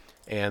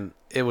 and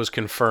it was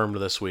confirmed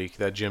this week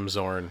that Jim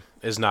Zorn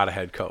is not a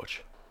head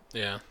coach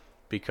Yeah.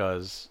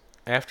 because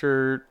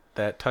after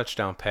that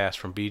touchdown pass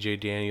from B.J.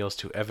 Daniels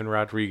to Evan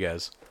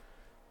Rodriguez,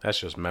 that's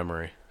just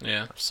memory.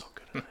 Yeah. I'm so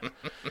good at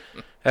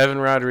it. Evan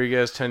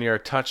Rodriguez,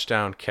 10-yard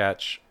touchdown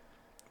catch.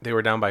 They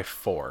were down by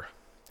 4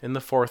 in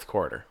the fourth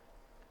quarter.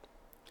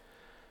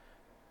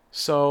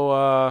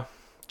 So,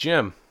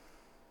 Jim,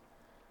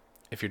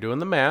 if you're doing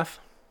the math,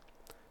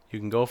 you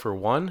can go for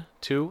 1,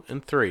 2,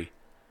 and 3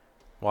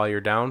 while you're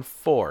down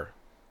 4.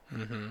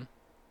 Mm-hmm.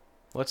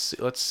 Let's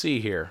see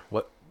here.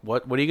 What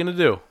are you gonna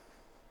do?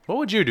 What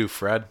would you do,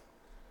 Fred?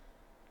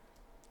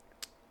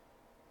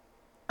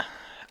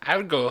 I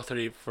would go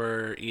 3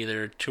 for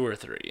either 2 or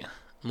 3.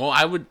 Well,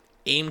 I would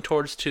aim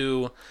towards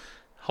 2,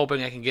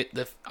 hoping I can get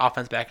the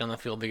offense back on the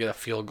field to get a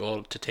field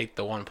goal to take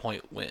the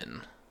 1-point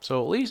win.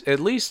 So at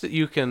least that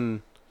you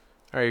can.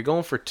 All right, you're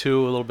going for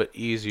 2, a little bit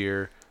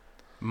easier.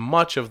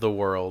 Much of the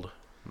world,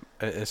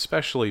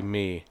 especially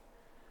me,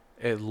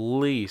 at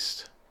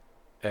least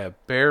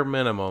at bare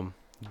minimum,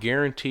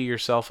 guarantee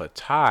yourself a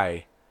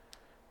tie,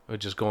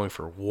 with just going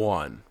for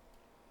 1.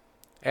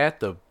 At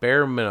the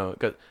bare minimum,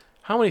 'cause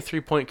how many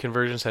 3-point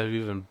conversions have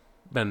even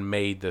been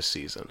made this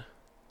season?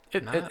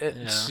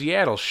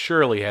 Seattle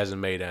surely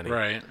hasn't made any.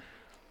 Right.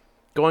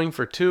 Going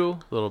for 2,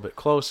 a little bit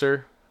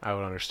closer, I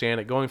would understand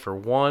it. Going for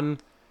 1,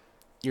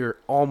 you're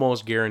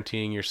almost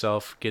guaranteeing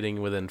yourself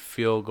getting within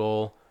field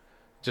goal.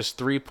 Just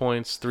 3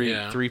 points,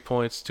 3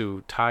 points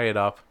to tie it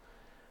up.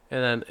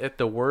 And then at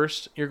the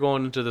worst, you're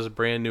going into this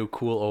brand new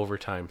cool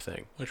overtime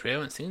thing. Which we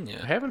haven't seen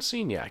yet. I haven't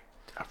seen yet.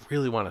 I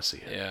really want to see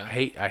it. Yeah.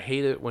 I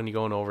hate it when you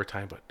go into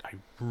overtime, but I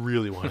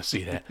really want to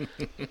see that.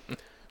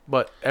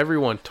 But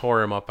everyone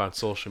tore him up on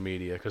social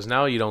media because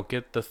now you don't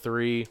get the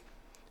 3.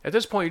 At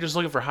this point, you're just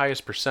looking for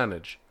highest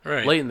percentage.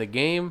 Right. Late in the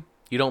game,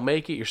 you don't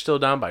make it. You're still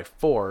down by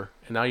 4,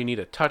 and now you need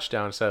a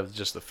touchdown instead of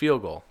just the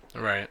field goal.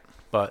 Right.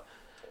 But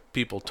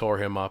people tore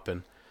him up,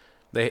 and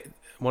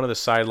one of the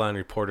sideline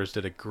reporters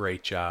did a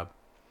great job.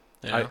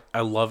 Yeah. I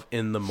love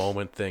in the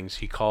moment things.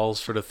 He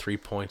calls for the 3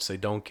 points. They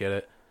don't get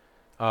it.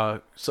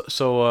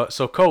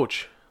 So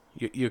coach,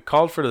 you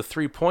called for the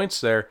 3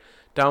 points there,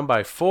 down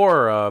by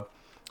 4.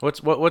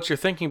 What's your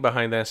thinking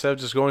behind that instead of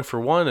just going for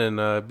 1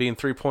 and being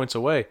 3 points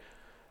away?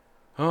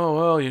 Oh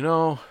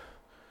well,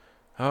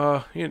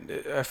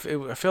 I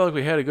feel like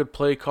we had a good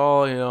play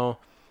call.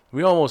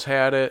 We almost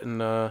had it, and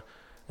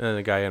then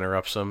the guy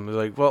interrupts him. He's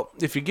like, well,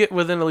 if you get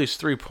within at least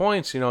 3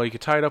 points, you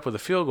could tie it up with a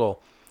field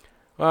goal.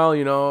 Well,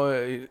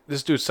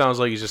 this dude sounds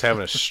like he's just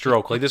having a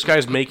stroke. Like, this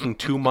guy's making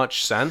too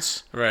much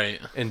sense. Right.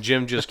 And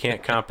Jim just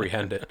can't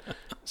comprehend it.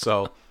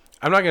 So,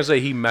 I'm not going to say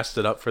he messed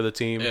it up for the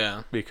team.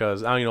 Yeah.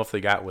 Because I don't even know if they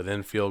got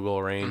within field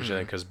goal range.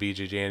 Because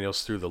B.J.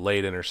 Daniels threw the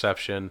late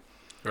interception.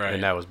 Right.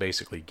 And that was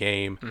basically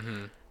game.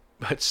 Mm-hmm.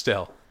 But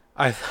still,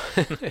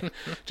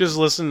 just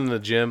listening to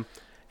Jim,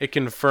 it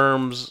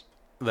confirms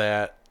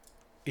that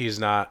he's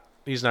not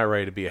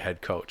ready to be a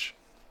head coach.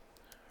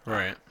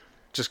 Right.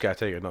 Just gotta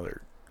take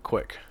another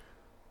quick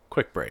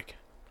break.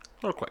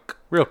 Real quick.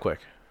 Real quick.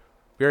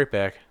 Be right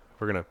back.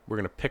 We're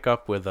gonna pick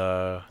up with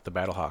the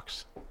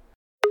Battlehawks.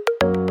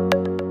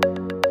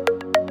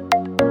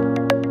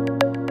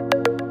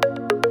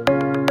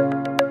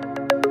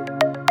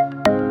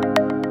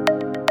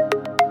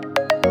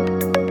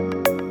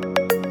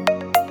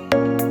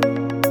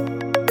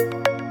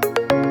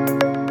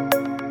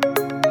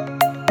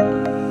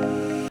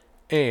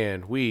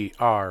 And we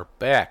are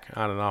back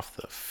on and off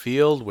the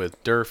field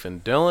with Durf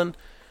and Dylan.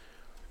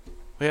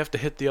 We have to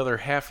hit the other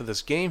half of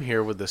this game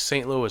here with the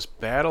St. Louis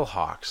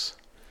Battlehawks.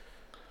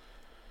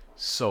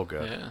 So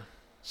good. Yeah.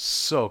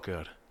 So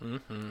good.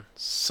 Mm-hmm.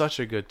 Such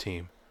a good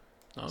team.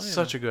 Oh, yeah.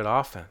 Such a good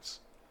offense.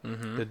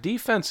 Mm-hmm. The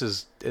defense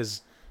is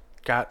it's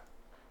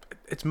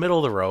middle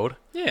of the road.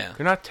 Yeah.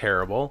 They're not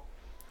terrible.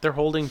 They're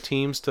holding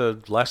teams to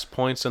less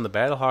points than the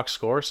Battlehawks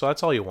score, so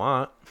that's all you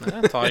want.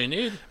 That's all you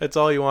need. That's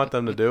all you want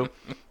them to do.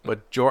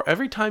 But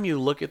every time you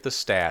look at the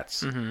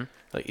stats, Mm-hmm.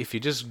 like if you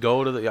just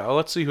go to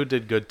let's see who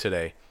did good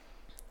today.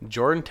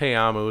 Jordan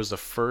Teamu is the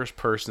first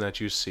person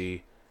that you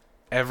see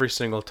every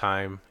single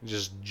time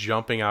just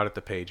jumping out at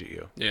the page at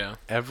you. Yeah.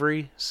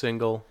 Every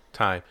single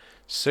time.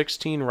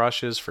 16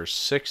 rushes for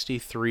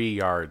 63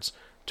 yards.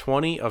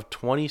 20 of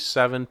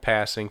 27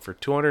 passing for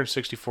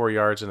 264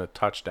 yards and a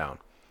touchdown.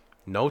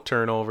 No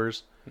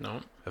turnovers.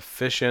 No.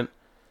 Efficient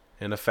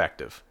and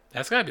effective.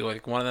 That's got to be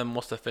like one of the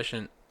most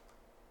efficient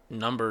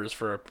numbers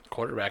for a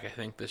quarterback, I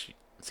think, this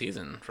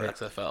season for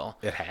XFL.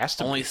 It has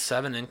to Only be.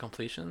 7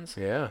 incompletions.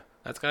 Yeah.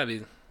 That's got to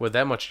be. With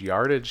that much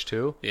yardage,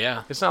 too.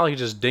 Yeah. It's not like he's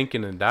just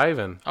dinking and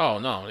diving. Oh,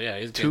 no. Yeah.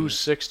 He's getting,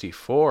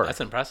 264. That's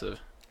impressive.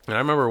 And I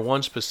remember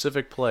one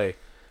specific play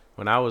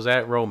when I was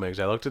at Romigs.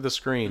 I looked at the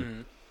screen,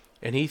 Mm-hmm.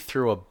 and he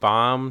threw a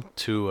bomb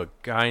to a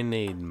guy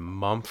named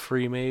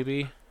Mumphrey,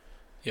 maybe.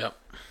 Yep.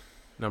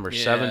 Number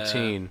Yeah.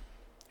 17.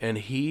 And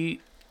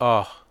he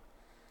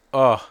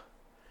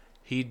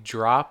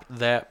dropped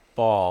that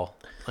ball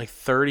like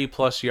 30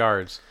 plus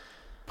yards,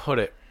 put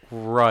it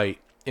right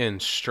in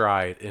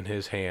stride in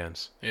his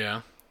hands.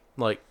 Yeah.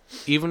 Like,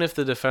 even if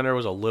the defender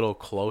was a little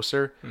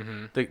closer,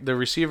 Mm-hmm. the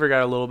receiver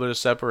got a little bit of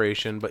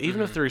separation, but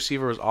even if the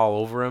receiver was all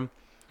over him,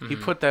 he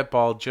put that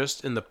ball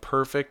just in the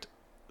perfect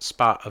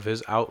spot of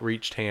his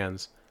outreached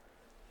hands.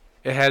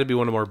 It had to be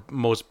one of the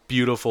most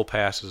beautiful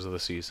passes of the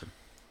season.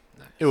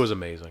 Nice. It was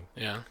amazing.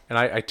 Yeah. And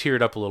I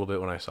teared up a little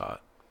bit when I saw it.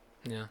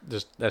 Yeah.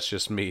 That's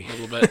just me. A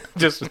little bit.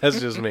 That's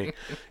just me.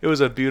 It was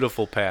a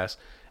beautiful pass.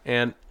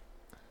 And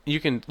you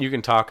can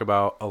talk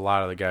about a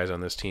lot of the guys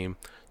on this team.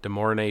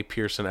 DeMornay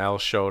Pearson L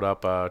showed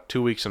up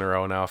 2 weeks in a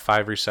row now,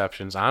 5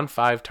 receptions on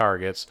 5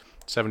 targets,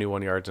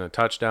 71 yards and a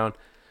touchdown.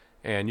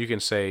 And you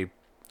can say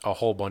a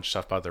whole bunch of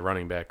stuff about the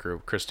running back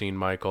group. Christine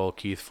Michael,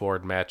 Keith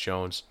Ford, Matt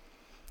Jones.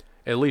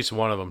 At least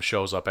one of them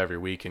shows up every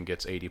week and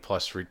gets 80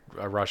 plus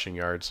rushing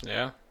yards.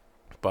 Yeah.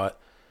 But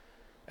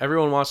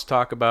everyone wants to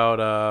talk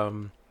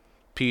about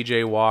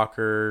P.J.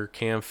 Walker,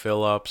 Cam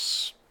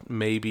Phillips,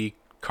 maybe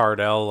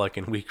Cardell, like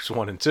in weeks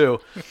 1 and 2,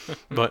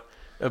 but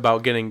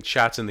about getting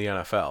shots in the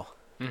NFL.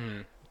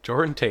 Mm-hmm.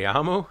 Jordan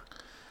Teamu,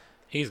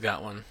 He's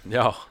got one.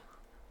 no,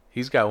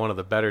 he's got one of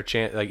the better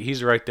like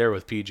he's right there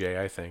with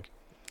P.J. I think,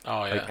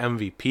 Oh, yeah. like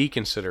MVP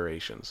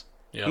considerations.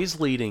 Yep. He's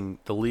leading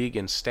the league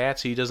in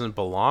stats he doesn't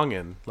belong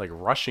in, like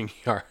rushing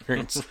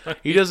yards.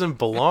 He doesn't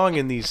belong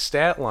in these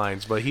stat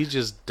lines, but he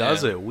just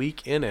does Yeah. it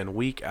week in and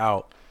week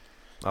out.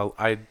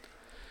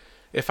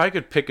 If I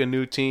could pick a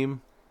new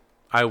team,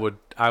 I would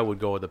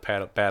go with the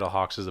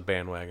Battlehawks as a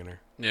bandwagoner.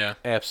 Yeah.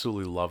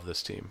 Absolutely love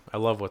this team. I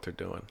love what they're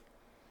doing.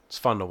 It's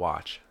fun to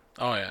watch.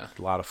 Oh, yeah.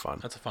 A lot of fun.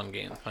 That's a fun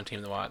game. Fun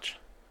team to watch.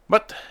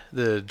 But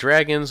the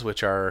Dragons,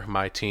 which are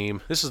my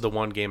team, this is the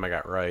one game I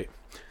got right.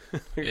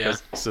 Yeah.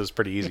 This is a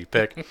pretty easy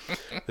pick.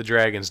 The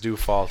Dragons do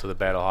fall to the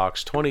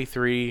Battlehawks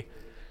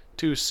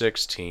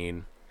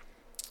 23-16.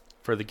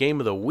 For the game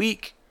of the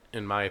week,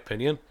 in my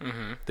opinion,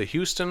 the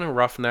Houston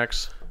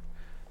Roughnecks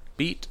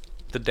beat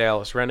the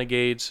Dallas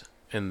Renegades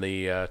in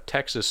the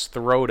Texas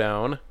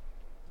Throwdown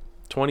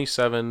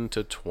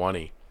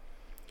 27-20.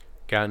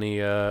 Got any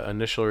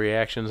initial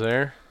reactions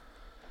there?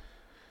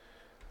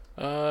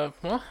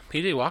 Well,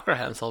 P.J. Walker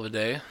had himself a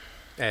day.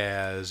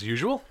 As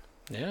usual.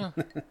 Yeah.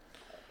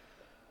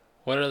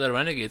 What are the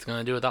Renegades going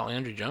to do without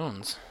Landry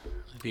Jones?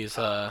 If he's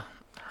hurt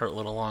a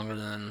little longer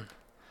than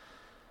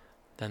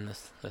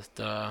this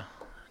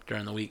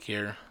during the week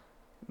here.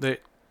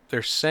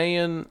 They're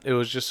saying it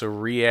was just a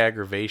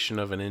re-aggravation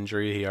of an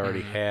injury he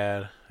already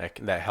had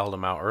that held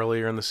him out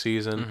earlier in the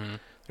season.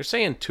 They're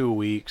saying 2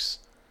 weeks.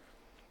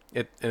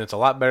 And it's a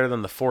lot better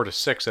than the 4 to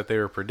 6 that they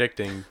were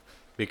predicting,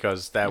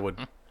 because that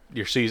would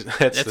your season.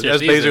 That's your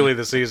season. basically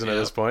the season at Yeah.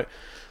 this point.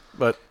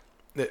 But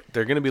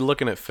they're going to be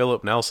looking at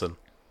Philip Nelson.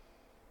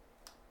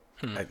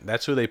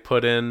 That's who they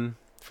put in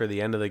for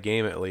the end of the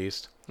game, at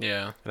least.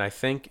 Yeah. And I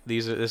think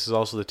this is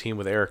also the team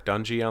with Eric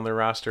Dungy on their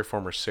roster,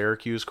 former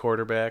Syracuse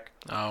quarterback.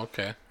 Oh,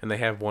 okay. And they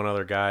have one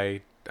other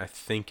guy. I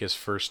think his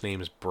first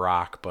name is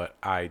Brock, but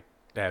I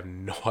have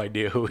no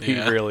idea who he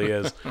Yeah. really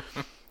is.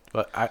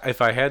 But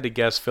if I had to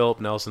guess, Philip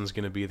Nelson's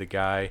going to be the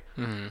guy.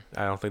 Mm-hmm.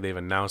 I don't think they've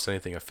announced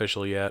anything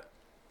official yet.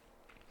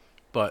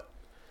 But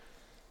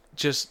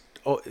just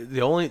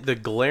the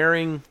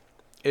glaring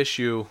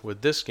issue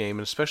with this game,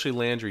 and especially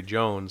Landry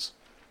Jones,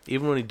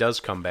 even when he does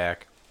come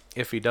back,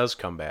 if he does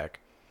come back,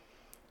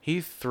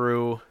 he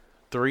threw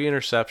 3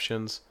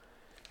 interceptions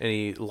and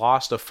he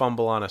lost a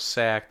fumble on a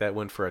sack that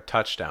went for a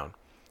touchdown.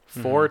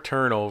 4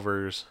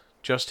 turnovers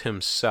just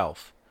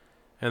himself.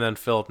 And then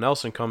Philip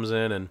Nelson comes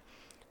in and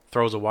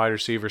throws a wide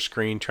receiver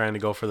screen trying to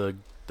go for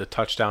the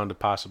touchdown to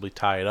possibly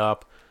tie it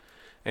up.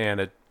 And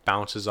it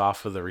bounces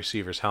off of the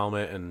receiver's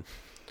helmet. And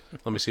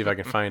let me see if I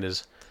can find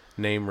his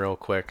name real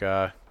quick.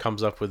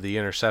 Comes up with the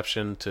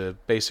interception to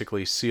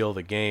basically seal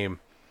the game.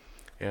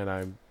 And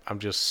I'm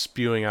just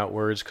spewing out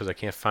words because I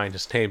can't find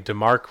his name.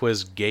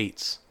 DeMarquis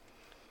Gates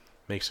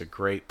makes a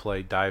great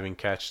play, diving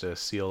catch to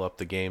seal up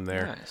the game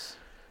there. Nice.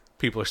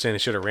 People are saying they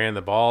should have ran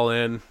the ball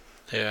in.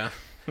 Yeah.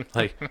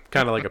 Like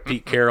kind of like a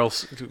Pete Carroll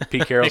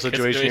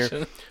situation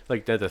here.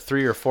 Like at the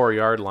 3 or 4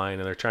 yard line,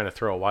 and they're trying to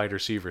throw a wide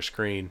receiver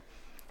screen.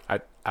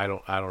 I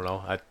don't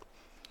know.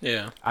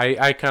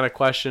 I kind of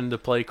questioned the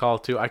play call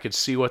too. I could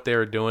see what they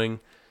were doing.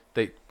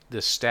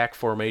 The stack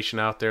formation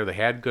out there. They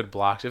had good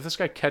blocks. If this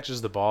guy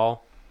catches the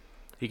ball,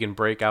 he can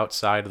break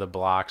outside of the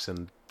blocks,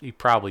 and he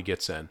probably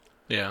gets in.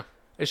 Yeah.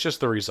 It's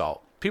just the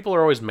result. People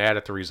are always mad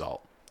at the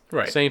result.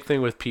 Right. Same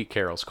thing with Pete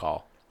Carroll's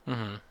call.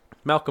 Mm-hmm.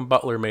 Malcolm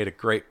Butler made a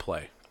great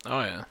play.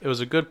 Oh yeah. It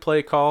was a good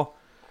play call.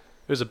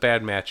 It was a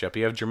bad matchup.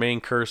 You have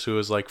Jermaine Kearse, who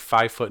is like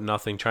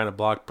 5'0", trying to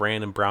block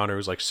Brandon Browner,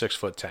 who's like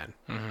 6'10".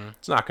 Mm-hmm.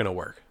 It's not going to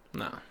work.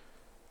 No.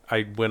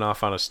 I went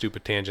off on a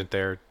stupid tangent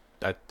there.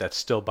 That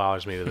still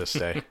bothers me to this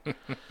day.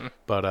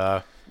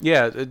 But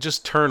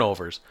just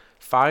turnovers.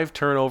 5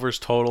 turnovers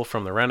total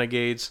from the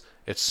Renegades.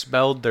 It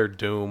spelled their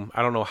doom.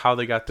 I don't know how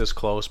they got this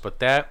close, but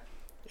that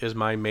is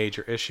my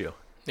major issue.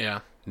 Yeah.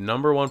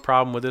 Number one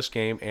problem with this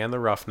game and the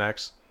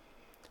Roughnecks.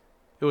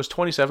 It was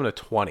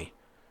 27-20.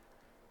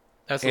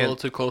 That's a little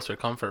too close for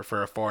comfort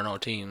for a 4-0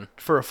 team.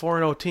 For a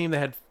 4-0 team, they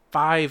had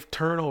 5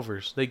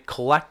 turnovers. They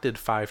collected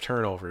 5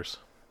 turnovers.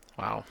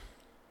 Wow.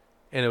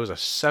 And it was a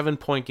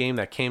 7-point game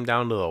that came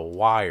down to the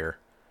wire.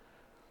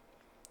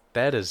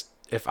 That is,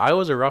 if I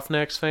was a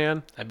Roughnecks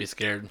fan, I'd be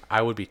scared.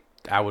 I would be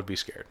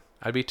scared.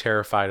 I'd be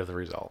terrified of the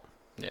result.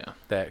 Yeah.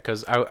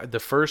 Because the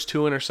first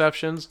 2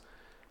 interceptions,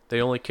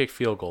 they only kicked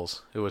field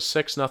goals. It was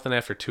 6-0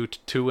 after two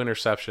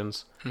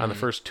interceptions on the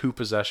first 2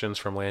 possessions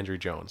from Landry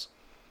Jones.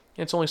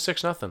 And it's only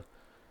 6-0.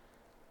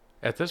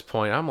 At this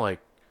point, I'm like,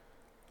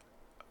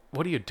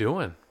 what are you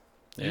doing?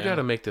 You Yeah. got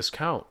to make this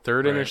count.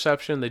 Third Right.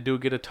 interception, they do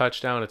get a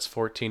touchdown. It's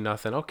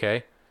 14-0.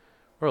 Okay,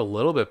 we're a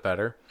little bit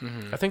better.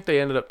 Mm-hmm. I think they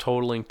ended up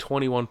totaling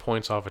 21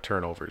 points off of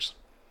turnovers.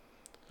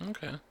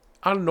 Okay.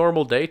 On a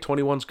normal day,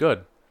 21's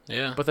good.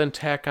 Yeah. But then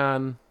tack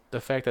on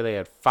the fact that they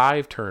had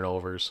 5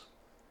 turnovers.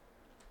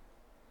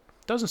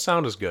 Doesn't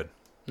sound as good.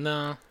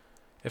 No.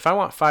 If I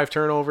want 5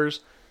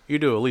 turnovers, you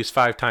do at least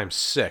 5 times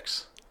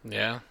 6.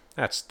 Yeah.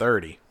 That's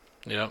 30.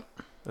 Yep.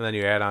 And then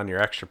you add on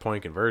your extra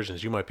point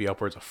conversions, you might be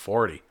upwards of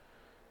 40.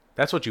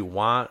 That's what you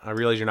want. I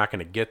realize you're not going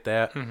to get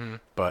that,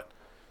 but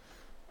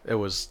it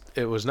was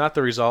not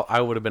the result I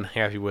would have been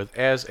happy with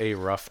as a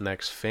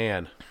Roughnecks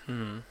fan.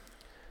 Mm-hmm.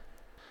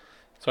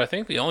 So I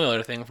think the only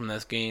other thing from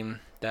this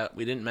game that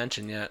we didn't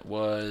mention yet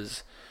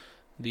was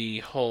the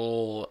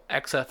whole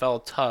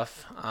XFL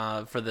tough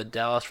for the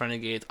Dallas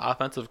Renegades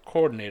offensive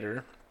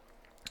coordinator.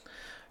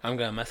 I'm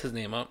going to mess his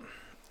name up.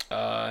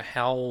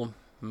 Hal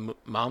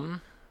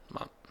Mum?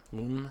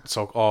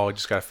 So, I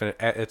just got to finish.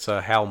 It's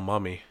a Hal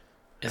Mummy.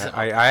 Is it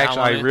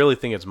I really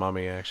think it's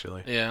Mummy,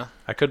 actually. Yeah.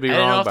 I could be I wrong.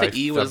 didn't know but if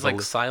the E was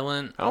like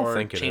silent I don't or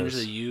think it changed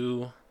is. the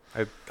U.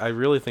 I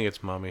really think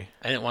it's Mummy.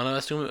 I didn't want to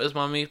assume it was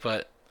Mummy,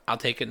 but I'll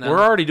take it now. We're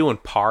already doing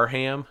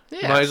Parham.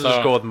 Yeah, Might as well so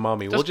just go with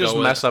Mummy. We'll just go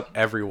with mess it. up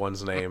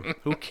everyone's name.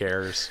 Who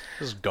cares?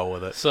 Just go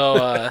with it.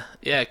 So,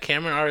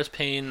 Cameron Artis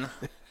Payne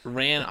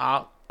ran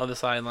out of the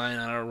sideline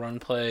on a run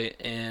play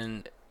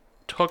and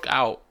took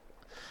out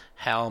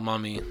Hal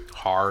Mummy.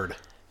 Hard.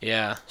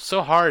 Yeah,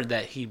 so hard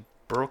that he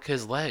broke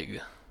his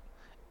leg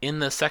in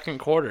the second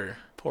quarter.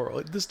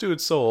 Poor this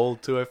dude's so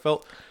old too.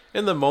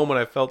 In the moment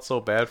I felt so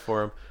bad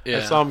for him. I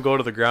Yeah. saw him go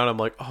to the ground. I'm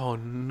like, oh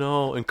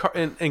no. And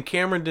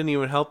Cameron didn't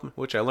even help him,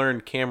 which I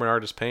learned Cameron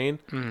Artis Payne.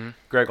 Mm-hmm.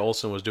 Greg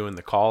Olson was doing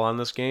the call on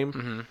this game,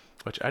 Mm-hmm.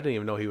 which I didn't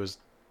even know he was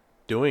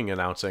doing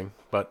announcing.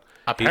 But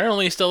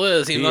Apparently he still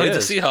is, even though he's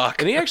is. a Seahawk.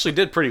 And he actually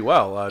did pretty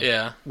well.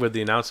 Yeah. With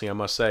the announcing, I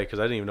must say, because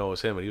I didn't even know it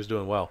was him, but he was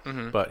doing well.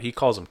 Mm-hmm. But he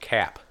calls him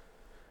Cap.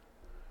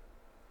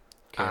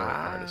 Cameron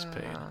Artis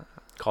Payne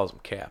calls him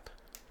Cap.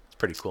 It's a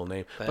pretty cool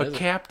name. That But is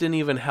Cap didn't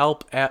even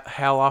help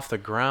Hal off the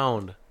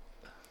ground.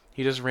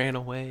 He just ran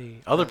away.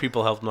 Other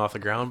people helped him off the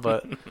ground,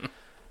 but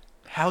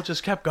Hal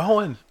just kept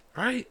going.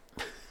 Right.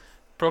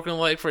 Broken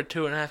leg for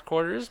 2.5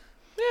 quarters.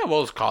 Yeah,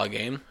 we'll just call a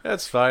game.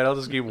 That's fine. I'll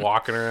just keep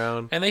walking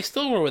around. And they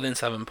still were within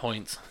 7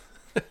 points.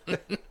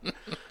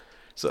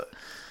 So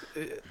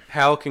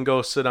Hal can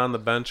go sit on the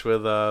bench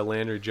with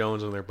Landry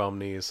Jones on their bum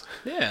knees.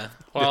 Yeah.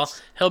 Well,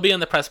 he'll be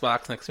in the press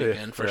box next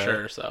weekend for right.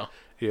 sure, so.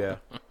 Yeah.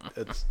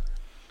 It's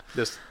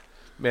This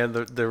man,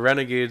 the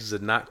Renegades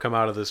did not come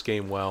out of this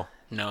game well.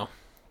 No.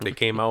 They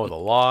came out with a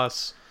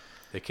loss.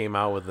 They came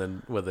out with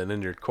an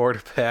injured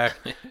quarterback,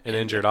 an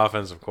injured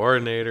offensive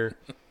coordinator.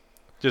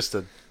 Just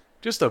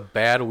a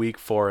bad week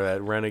for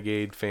that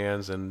Renegade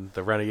fans and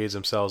the Renegades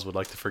themselves would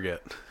like to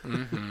forget.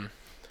 Mm-hmm.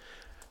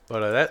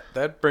 But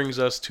that brings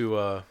us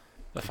to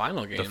The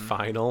final game. the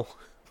final.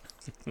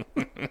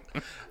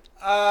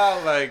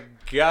 Oh my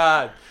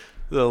God!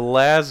 The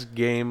last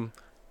game,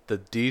 the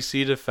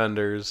DC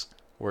Defenders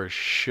were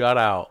shut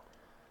out.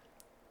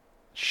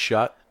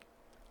 Shut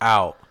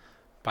out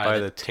by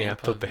the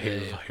Tampa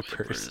Bay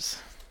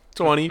Vipers.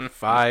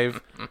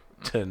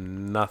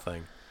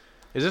 25-0.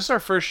 Is this our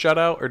first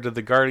shutout, or did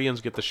the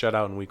Guardians get the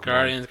shutout in week 1?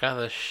 Guardians got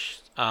the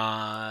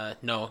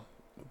no.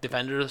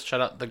 Defenders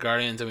shut out the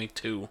Guardians in week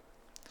 2.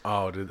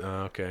 Oh,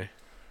 okay.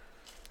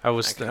 I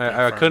can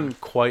confirm.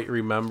 couldn't quite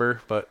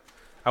remember, but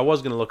I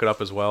was gonna look it up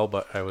as well,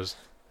 but I was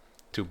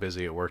too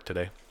busy at work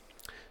today.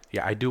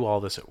 Yeah, I do all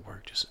this at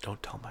work. Just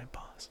don't tell my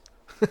boss.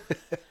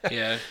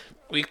 Yeah,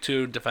 week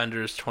 2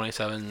 Defenders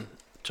 27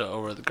 to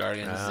over the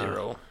Guardians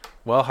 0.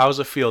 Well, how's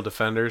it feel,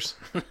 Defenders?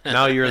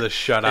 Now you're the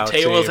shutout The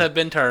tables team. have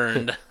been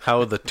turned.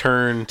 How the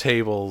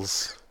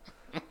turntables.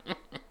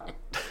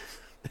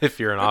 If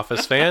you're an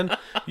Office fan,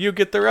 you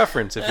get the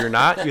reference. If you're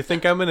not, you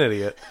think I'm an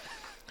idiot.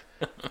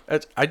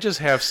 I just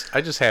have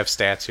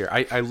stats here.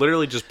 I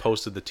literally just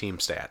posted the team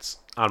stats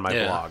on my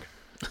blog.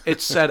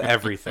 It said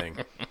everything.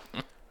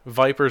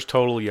 Vipers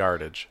total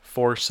yardage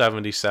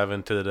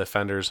 477 to the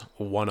Defenders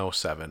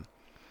 107.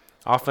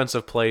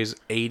 Offensive plays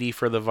 80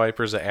 for the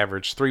Vipers that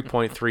averaged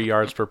 3.3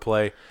 yards per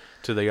play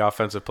to the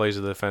offensive plays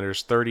of the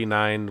Defenders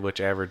 39, which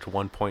averaged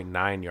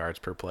 1.9 yards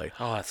per play.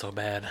 Oh, that's so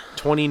bad.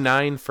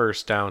 29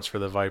 first downs for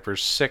the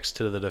Vipers, 6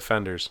 to the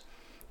Defenders.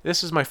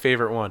 This is my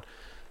favorite one.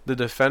 The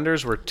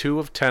Defenders were 2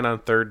 of 10 on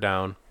third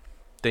down.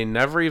 They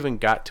never even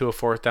got to a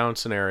fourth down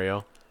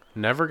scenario,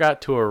 never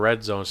got to a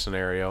red zone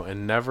scenario,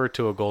 and never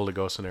to a goal to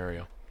go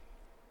scenario.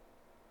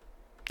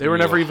 They were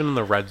never even in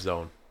the red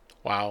zone.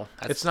 Wow.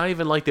 It's not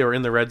even like they were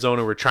in the red zone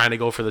and were trying to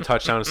go for the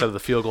touchdown instead of the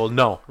field goal.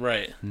 No.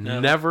 Right.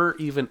 Never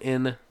even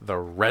in the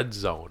red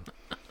zone.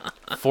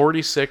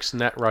 46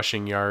 net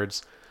rushing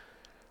yards.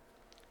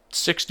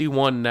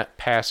 61 net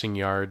passing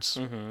yards.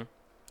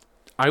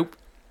 Mm-hmm.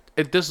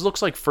 This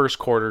looks like first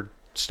quarter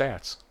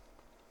stats.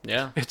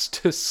 Yeah. It's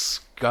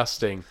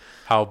disgusting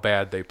how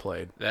bad they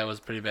played. That was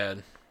pretty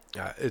bad.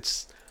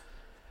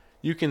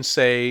 You can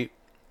say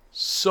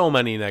so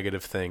many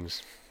negative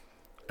things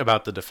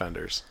about the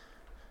Defenders.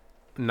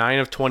 9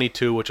 of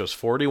 22, which was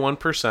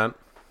 41%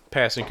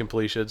 passing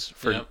completions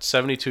for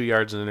 72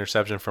 yards and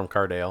interception from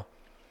Cardale.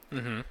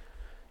 Mm-hmm.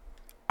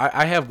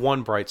 I have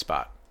one bright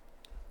spot.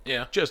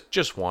 Yeah.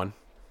 Just one.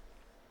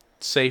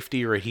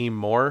 Safety Raheem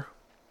Moore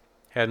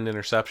had an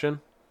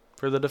interception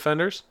for the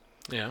Defenders.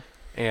 Yeah.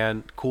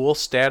 And cool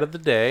stat of the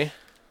day,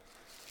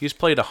 he's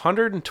played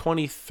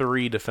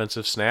 123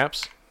 defensive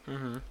snaps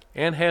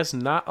and has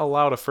not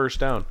allowed a first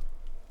down.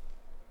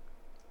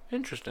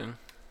 Interesting.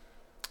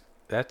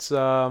 That's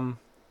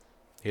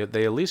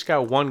they at least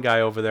got one guy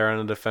over there on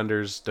the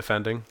Defenders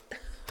defending.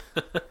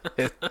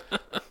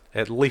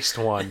 At least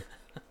one.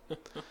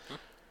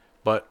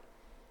 But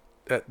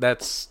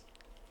that's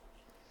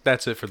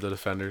it for the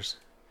Defenders.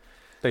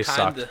 They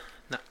suck.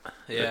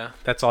 Yeah.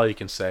 That's all you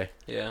can say.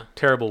 Yeah.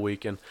 Terrible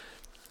weekend.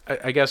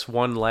 I guess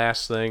one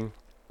last thing.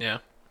 Yeah.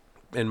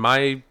 In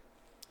my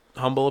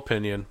humble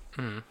opinion,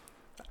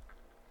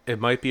 it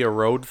might be a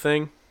road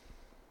thing.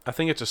 I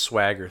think it's a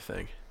swagger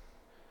thing.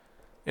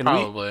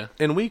 Probably.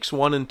 In weeks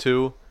 1 and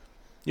 2,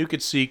 you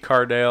could see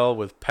Cardale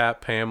with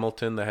Pat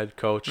Hamilton, the head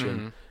coach,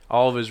 and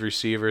all of his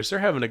receivers. They're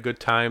having a good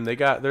time.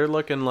 They're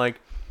looking like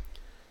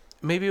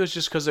maybe it was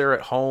just because they're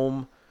at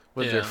home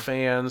with their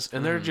fans,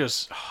 and they're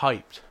just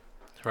hyped.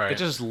 Right. It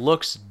just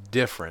looks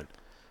different.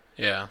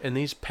 Yeah. In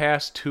these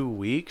past 2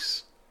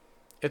 weeks,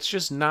 it's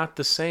just not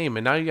the same.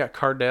 And now you got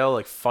Cardale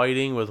like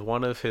fighting with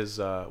one of his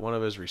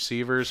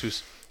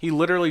receivers, he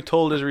literally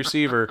told his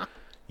receiver,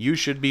 "You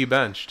should be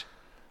benched."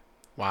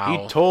 Wow.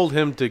 He told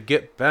him to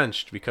get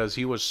benched because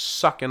he was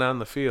sucking on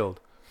the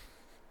field.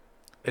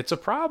 It's a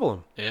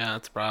problem. Yeah,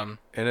 that's a problem.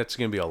 And it's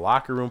going to be a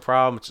locker room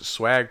problem. It's a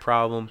swag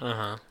problem.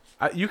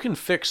 Uh-huh. You can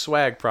fix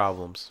swag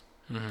problems,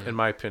 in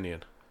my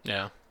opinion.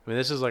 Yeah. I mean,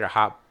 this is like a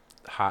hot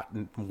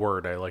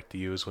word I like to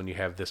use when you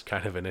have this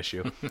kind of an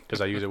issue because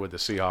I use it with the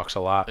Seahawks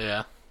a lot.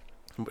 Yeah.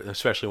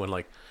 Especially when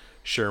like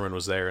Sherman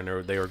was there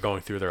and they were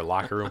going through their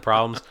locker room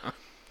problems.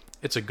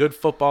 It's a good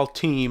football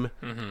team,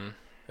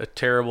 a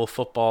terrible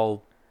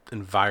football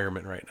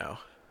environment right now.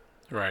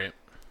 Right.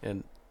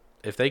 And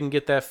if they can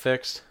get that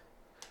fixed,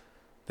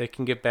 they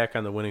can get back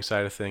on the winning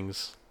side of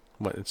things,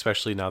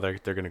 especially now they're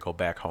going to go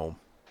back home.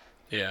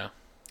 Yeah.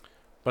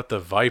 But the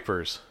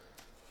Vipers.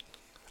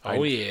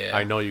 Yeah.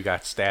 I know you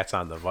got stats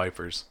on the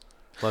Vipers.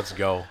 Let's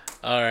go.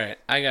 All right.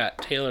 I got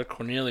Taylor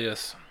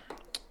Cornelius,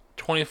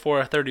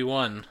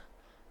 24-31.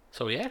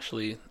 So he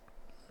actually,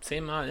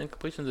 same amount of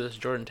incompletions as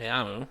Jordan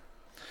Teamu,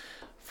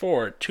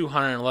 for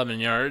 211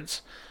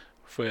 yards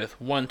with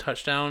 1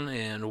 touchdown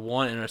and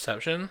 1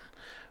 interception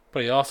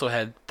But he also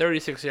had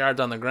 36 yards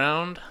on the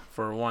ground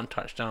for 1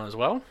 touchdown as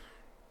well.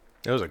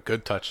 It was a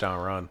good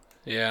touchdown run.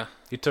 Yeah.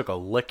 He took a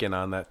licking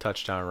on that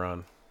touchdown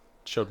run.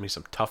 Showed me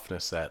some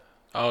toughness that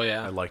Oh,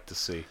 yeah. I like to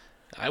see.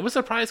 I was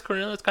surprised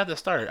Cornelius got the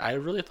start. I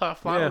really thought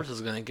Flowers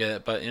was going to get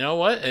it. But you know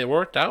what? It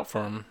worked out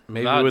for him.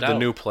 Maybe without with the doubt.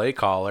 new play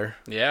caller.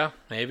 Yeah,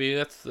 maybe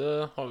that's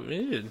what we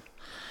needed.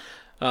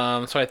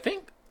 So I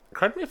think,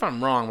 correct me if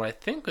I'm wrong, but I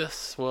think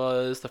this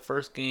was the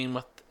first game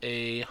with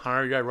a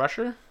 100-yard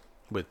rusher.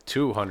 With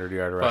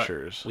 200-yard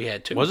rushers. We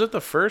had 2. Was it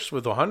the first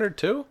with 100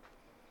 too?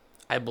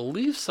 I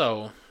believe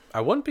so.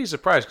 I wouldn't be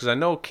surprised because I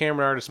know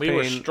Cameron Artis We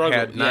were Payne struggling.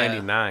 had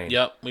 99.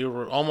 Yep, we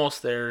were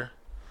almost there.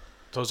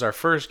 So it was our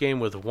first game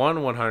with one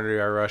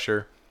 100-yard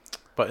rusher,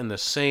 but in the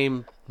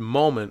same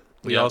moment,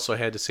 we Yep. also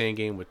had the same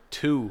game with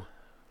 2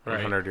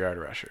 Right. 100-yard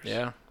rushers.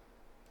 Yeah.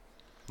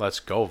 Let's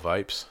go,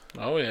 Vipes.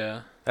 Oh,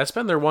 yeah. That's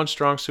been their one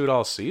strong suit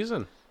all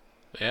season.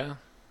 Yeah.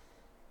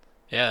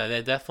 Yeah,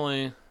 they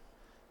definitely...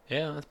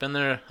 Yeah, that's been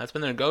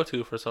their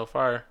go-to for so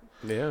far.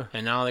 Yeah.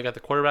 And now they got the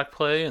quarterback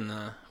play and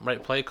the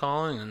right play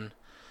calling, and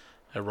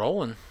they're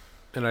rolling.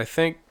 And I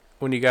think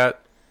when you got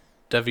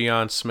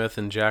Devion Smith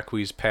and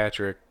Jacquez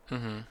Patrick,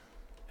 Mm-hmm.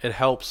 it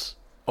helps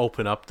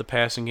open up the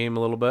passing game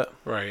a little bit.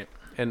 Right.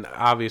 And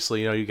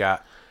obviously, you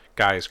got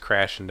guys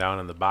crashing down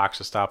in the box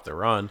to stop the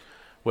run,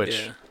 which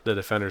Yeah. the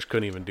defenders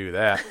couldn't even do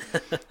that.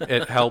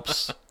 It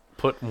helps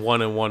put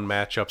 1-on-1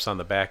 matchups on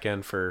the back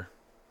end for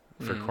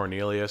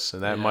Cornelius,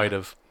 and that Yeah. might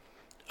have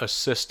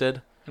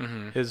assisted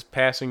Mm-hmm. his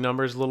passing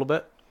numbers a little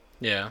bit.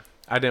 Yeah.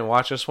 I didn't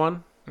watch this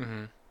one.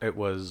 Mm-hmm. It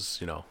was,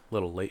 a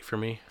little late for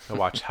me. I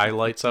watched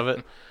highlights of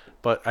it,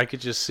 but I could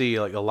just see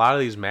like a lot of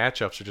these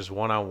matchups are just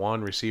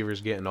 1-on-1,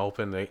 receivers getting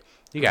open.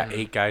 You got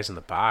 8 guys in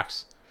the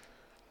box.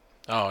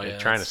 Oh, They're yeah.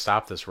 trying to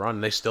stop this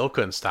run. They still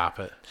couldn't stop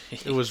it.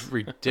 It was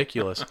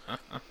ridiculous.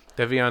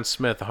 Devion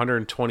Smith,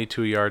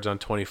 122 yards on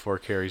 24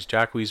 carries.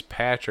 Jacquez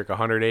Patrick,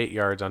 108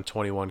 yards on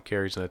 21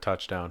 carries and a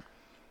touchdown.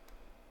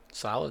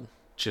 Solid.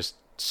 Just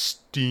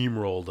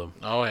steamrolled them.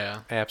 Oh,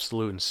 yeah.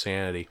 Absolute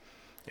insanity.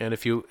 And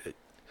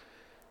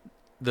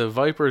the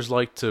Vipers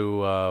like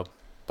to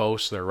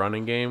boast their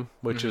running game,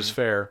 which is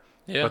fair.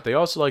 Yeah. But they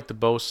also like to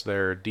boast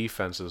their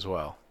defense as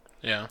well.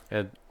 Yeah.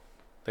 And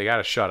they got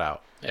a shutout.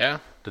 Yeah.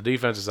 The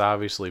defense is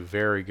obviously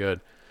very good.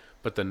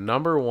 But the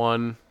number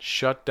 1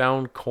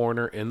 shutdown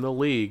corner in the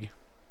league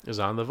is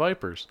on the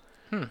Vipers.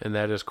 And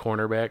that is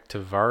cornerback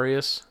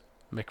Tavarius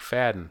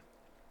McFadden.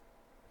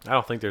 I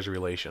don't think there's a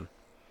relation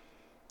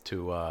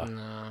to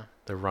No.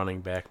 the running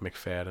back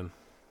McFadden.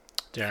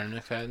 Darren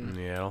McFadden?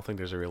 Yeah, I don't think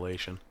there's a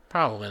relation.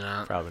 Probably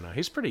not. Probably not.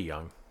 He's pretty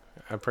young.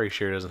 I'm pretty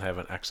sure he doesn't have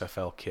an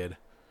XFL kid.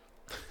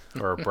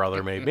 Or a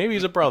brother, maybe. Maybe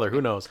he's a brother.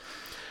 Who knows?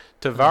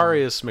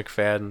 Tavarius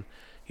McFadden,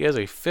 he has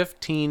a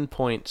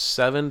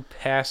 15.7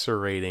 passer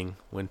rating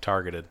when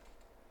targeted.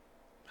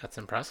 That's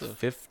impressive.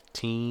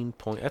 15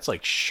 point. That's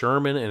like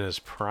Sherman in his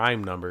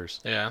prime numbers.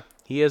 Yeah.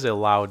 He has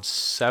allowed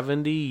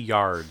 70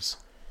 yards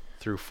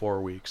through 4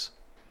 weeks.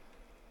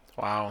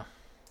 Wow.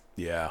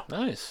 Yeah,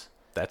 Nice.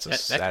 that's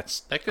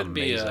That could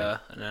amazing. be an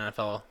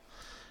NFL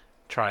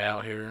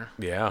tryout here.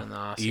 Yeah, in the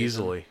offseason.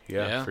 easily.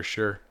 Yeah, Yeah. for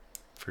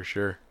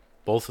sure.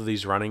 Both of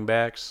these running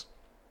backs,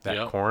 that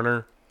Yep.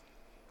 corner.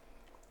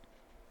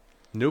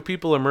 New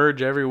people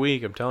emerge every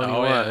week. I'm telling you Oh,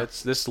 what. yeah.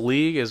 This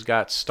league has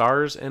got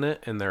stars in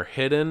it, and they're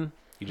hidden.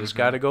 You just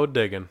got to go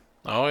digging.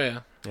 Oh,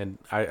 yeah. And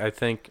I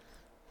think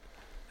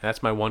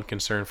that's my one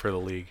concern for the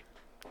league.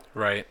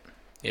 Right.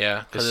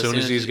 Yeah. 'cause As soon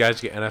as these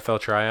guys get NFL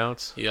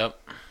tryouts, Yep.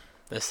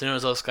 As soon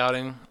as those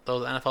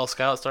NFL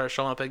scouts start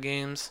showing up at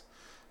games,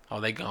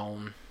 they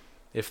gone.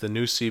 if the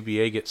new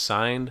CBA gets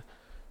signed,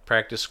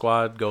 practice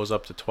squad goes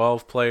up to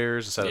 12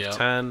 players instead Yep. of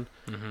 10.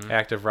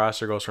 Active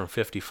roster goes from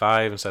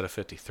 55 instead of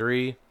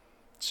 53.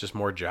 It's just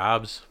more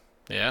jobs.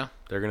 Yeah.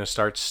 They're going to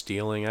start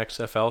stealing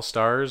XFL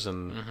stars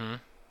and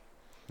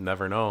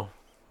never know.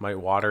 Might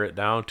water it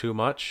down too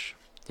much.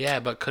 Yeah,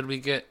 but could we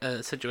get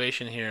a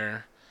situation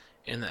here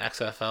in the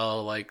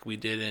XFL like we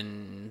did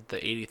in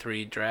the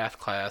 83 draft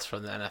class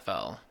from the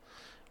NFL,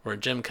 where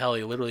Jim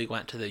Kelly literally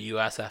went to the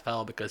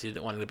USFL because he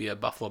didn't want to be a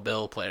Buffalo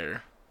Bill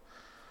player?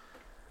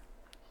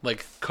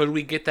 Like, could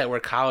we get that where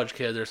college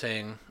kids are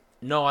saying,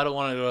 no, I don't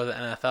want to go to the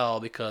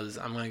NFL because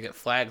I'm going to get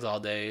flags all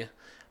day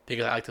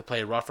because I like to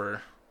play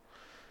rougher?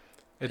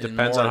 It And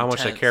depends more on how much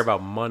they intense. care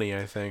about money,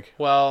 I think.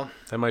 Well,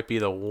 That might be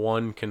the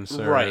one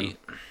concern. right.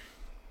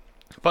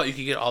 But you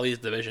could get all these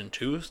Division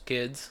 2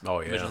 kids, Oh,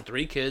 yeah. Division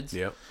 3 kids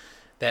Yep.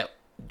 that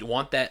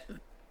want that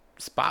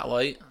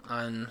spotlight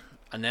on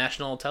a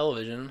national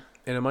television.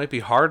 And it might be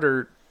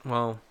harder.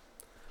 Well,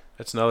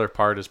 that's another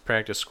part is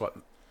practice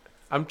squad.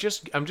 I'm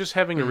just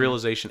having a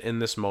realization in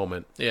this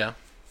moment Yeah.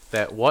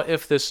 that what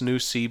if this new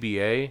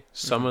CBA,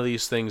 some of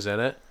these things in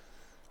it,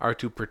 are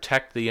to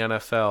protect the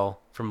NFL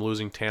from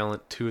losing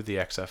talent to the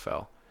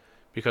XFL,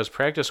 because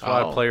practice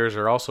squad Oh. players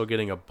are also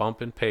getting a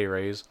bump in pay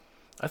raise.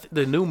 I think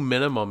the new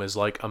minimum is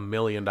like $1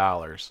 million.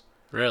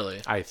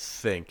 Really? I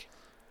think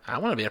I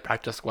want to be a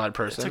practice squad it's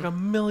person. like $1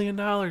 million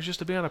just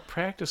to be on a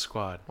practice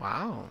squad.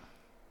 Wow.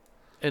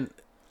 And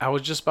I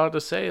was just about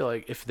to say,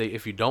 like,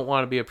 if you don't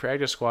want to be a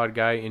practice squad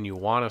guy and you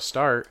want to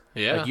start,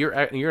 Yeah. like you're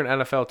an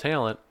NFL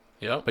talent,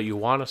 Yep. but you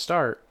want to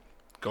start,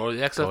 Go to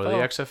the XFL. go to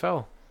the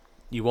XFL.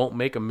 You won't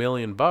make $1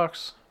 million,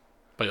 but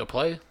But you'll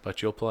play.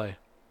 you'll play.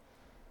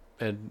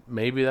 And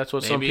maybe that's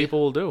what some Maybe.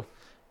 people will do.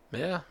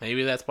 Yeah.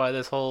 Maybe that's why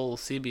this whole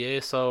CBA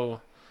is so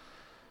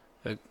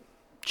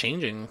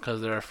changing,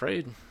 because they're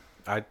afraid.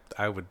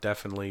 I would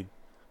definitely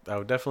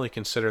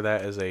consider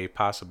that as a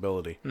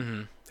possibility.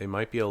 Mm-hmm. They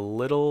might be a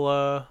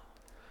little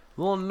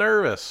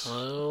nervous A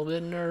little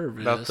bit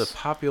nervous. about the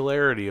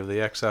popularity of the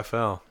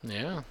XFL.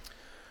 Yeah.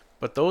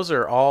 But those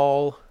are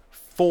all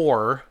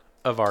 4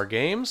 of our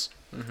games.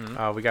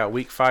 Mm-hmm. We got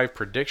Week 5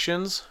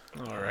 predictions.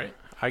 All right.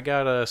 I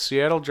got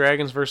Seattle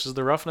Dragons versus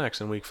the Roughnecks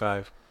in Week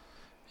 5.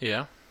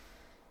 Yeah.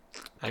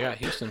 I got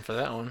Houston for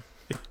that one.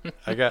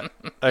 I got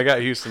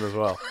Houston as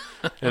well,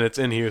 and it's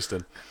in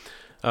Houston.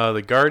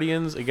 The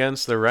Guardians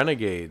against the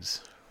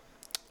Renegades.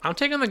 I'm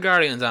taking the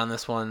Guardians on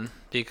this one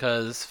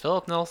because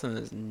Philip Nelson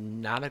is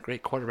not a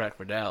great quarterback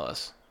for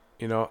Dallas.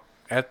 You know,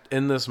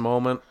 in this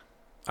moment,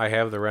 I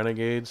have the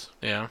Renegades,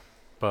 Yeah.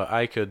 but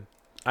I could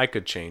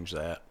change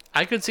that.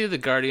 I could see the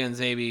Guardians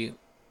maybe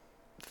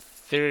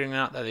figuring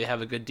out that they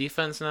have a good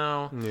defense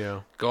now,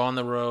 Yeah. go on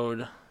the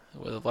road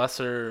with a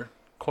lesser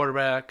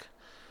quarterback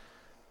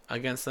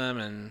against them,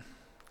 and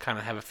kind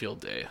of have a field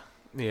day.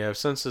 Yeah,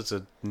 since it's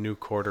a new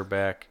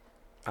quarterback,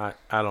 I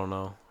don't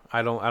know.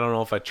 I don't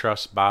know if I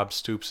trust Bob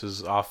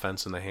Stoops'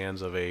 offense in the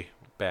hands of a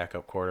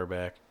backup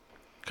quarterback.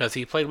 Because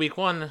he played week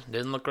 1,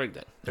 didn't look great.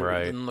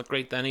 Right. Didn't look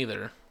great then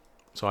either.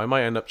 So I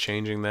might end up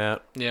changing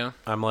that. Yeah.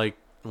 I'm like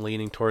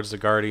leaning towards the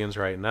Guardians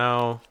right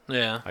now.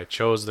 Yeah. I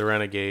chose the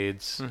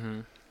Renegades.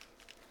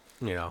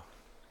 Mm-hmm. You know,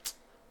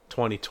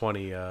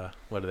 2020.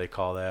 What do they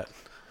call that?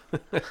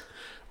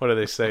 What do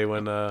they say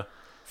when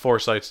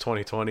foresight's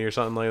 2020 or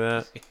something like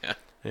that? Yeah.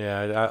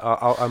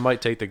 Yeah, I might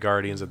take the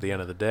Guardians at the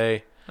end of the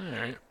day. All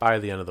right. By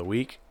the end of the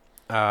week.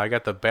 I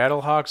got the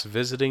Battlehawks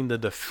visiting the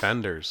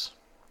Defenders.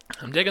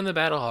 I'm digging the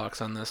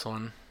Battlehawks on this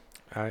one.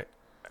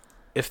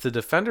 If the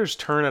Defenders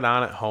turn it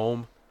on at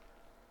home,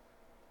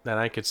 then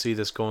I could see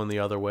this going the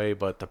other way.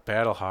 But the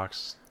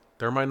Battlehawks,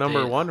 they're my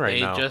number one right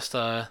now.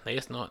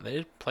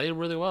 They played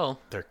really well.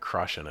 They're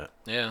crushing it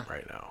Yeah.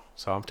 right now.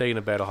 So I'm taking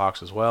the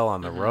Battlehawks as well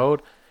on the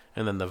road.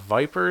 And then the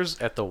Vipers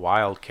at the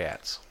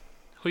Wildcats.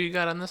 Who you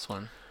got on this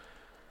one?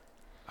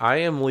 I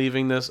am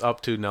leaving this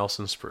up to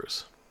Nelson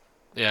Spruce.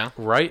 Yeah.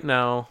 Right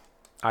now,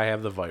 I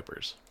have the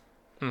Vipers.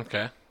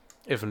 Okay.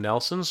 If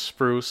Nelson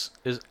Spruce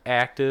is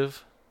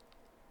active,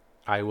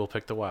 I will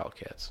pick the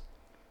Wildcats.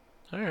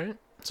 All right.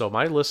 So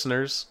my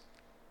listeners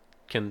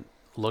can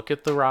look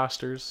at the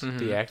rosters,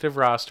 the active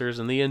rosters,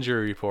 and the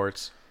injury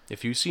reports.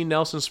 If you see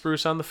Nelson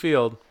Spruce on the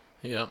field,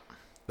 Yep.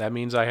 that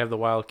means I have the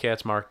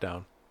Wildcats marked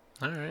down.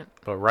 All right.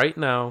 But right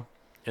now,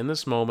 in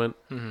this moment,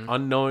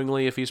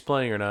 unknowingly if he's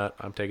playing or not,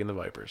 I'm taking the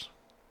Vipers.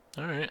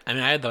 All right. I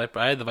mean, I had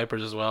the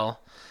Vipers as well.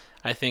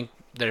 I think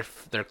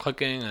they're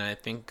clicking, and I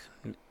think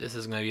this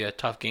is going to be a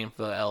tough game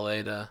for the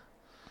LA to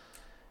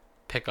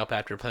pick up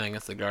after playing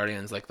against the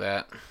Guardians like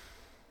that.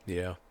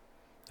 Yeah,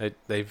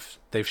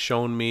 they've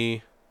shown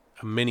me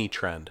a mini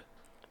trend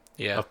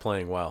Yeah. of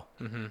playing well.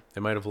 Mm-hmm.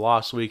 They might have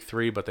lost week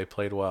 3, but they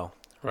played well,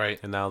 Right.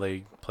 and now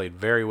they played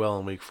very well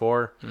in week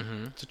 4.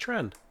 Mm-hmm. It's a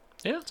trend.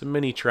 Yeah. It's a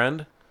mini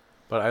trend,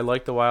 but I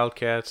like the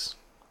Wildcats.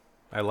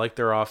 I like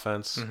their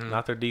offense,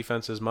 not their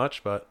defense as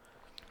much, but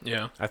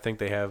Yeah. I think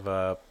they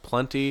have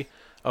plenty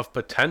of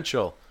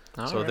potential.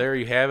 All So right. there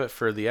you have it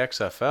for the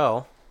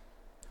XFL.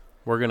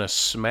 We're going to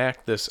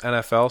smack this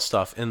NFL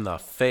stuff in the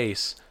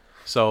face.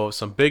 So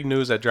some big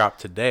news that dropped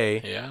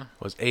today Yeah.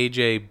 was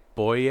AJ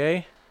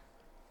Boye.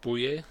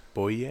 Bouye.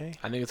 Boye?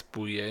 I think it's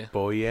Bouye.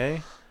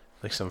 Boye?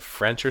 Like some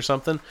French or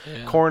something.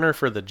 Yeah. Corner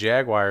for the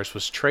Jaguars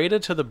was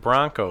traded to the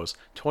Broncos.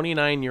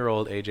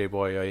 29-year-old AJ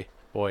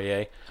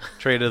Boye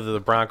traded to the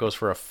Broncos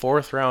for a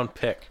 4th-round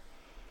pick.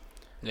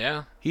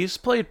 Yeah. He's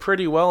played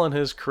pretty well in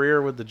his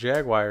career with the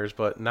Jaguars,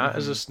 but not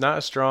not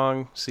a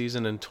strong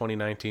season in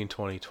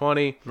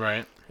 2019-2020,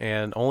 Right.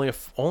 and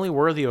only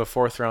worthy of a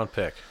 4th-round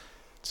pick.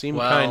 Seemed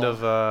Well, kind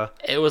of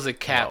It was a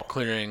cap No.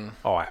 clearing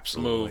oh,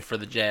 absolutely. move for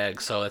the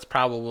Jags, so it's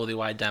probably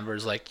why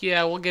Denver's like,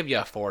 yeah, we'll give you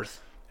a 4th.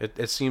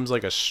 It seems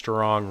like a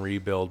strong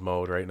rebuild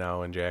mode right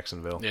now in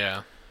Jacksonville.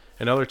 Yeah.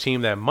 Another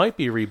team that might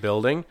be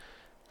rebuilding,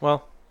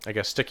 well, I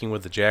guess sticking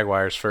with the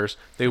Jaguars first,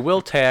 they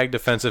will tag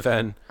defensive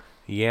end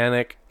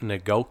Yannick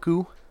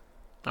Ngakoue.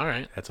 All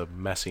right. That's a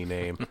messy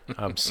name.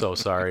 I'm so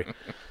sorry.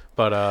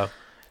 But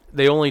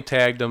they only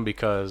tagged him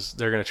because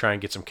they're going to try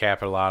and get some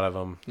capital out of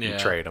him Yeah. and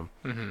trade him.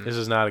 This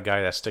is not a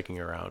guy that's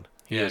sticking around.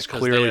 He Yeah, has 'cause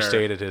clearly they're-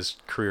 stated his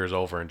career is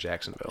over in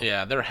Jacksonville.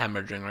 Yeah, they're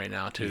hemorrhaging right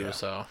now too, Yeah.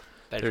 so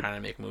they're trying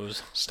to make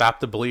moves. Stop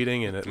the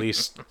bleeding and at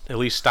least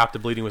stop the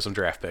bleeding with some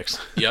draft picks.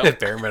 Yep. At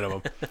bare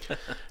minimum.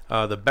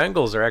 The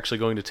Bengals are actually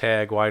going to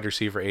tag wide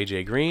receiver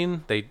AJ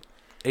Green.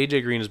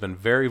 AJ Green has been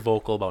very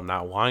vocal about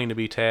not wanting to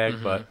be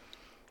tagged, but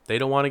they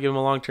don't want to give him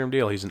a long-term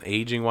deal. He's an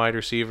aging wide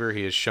receiver.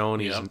 He has shown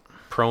he's Yep.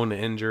 prone to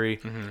injury.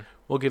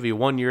 We'll give you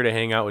 1 year to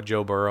hang out with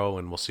Joe Burrow,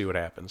 and we'll see what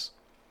happens.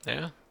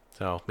 Yeah.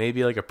 So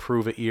maybe like a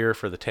prove it year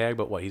for the tag,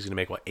 but he's going to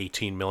make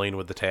 $18 million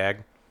with the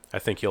tag? I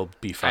think he'll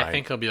be fine. I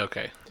think he'll be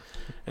okay.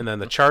 And then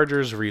the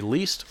Chargers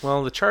released.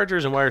 Well, the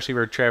Chargers and wide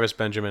receiver Travis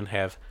Benjamin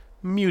have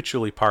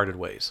mutually parted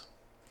ways.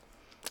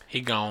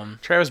 He gone.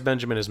 Travis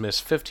Benjamin has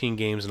missed 15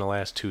 games in the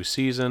last 2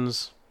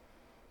 seasons.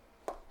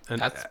 And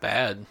That's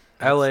bad.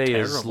 LA That's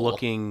is terrible.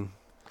 looking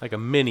like a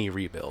mini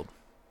rebuild.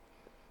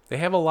 They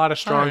have a lot of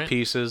strong right.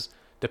 pieces.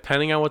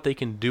 Depending on what they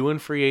can do in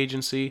free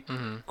agency,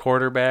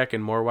 quarterback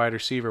and more wide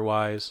receiver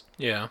wise,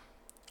 Yeah.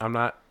 I'm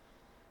not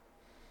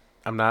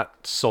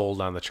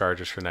sold on the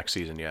Chargers for next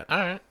season yet. All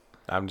right.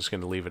 I'm just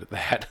going to leave it at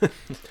that.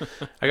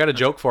 I got a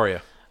joke for you.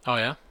 Oh,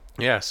 yeah?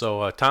 Yeah,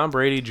 so Tom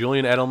Brady,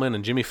 Julian Edelman,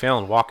 and Jimmy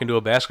Fallon walk into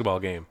a basketball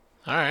game.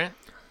 All right.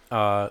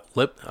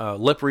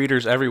 Lip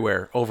readers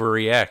everywhere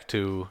overreact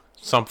to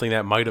something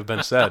that might have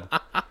been said.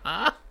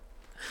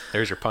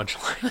 There's your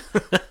punchline.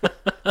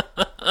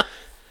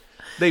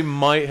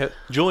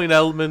 Julian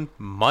Edelman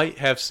might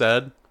have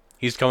said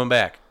he's coming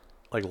back,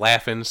 like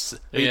laughing.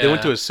 They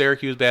went to a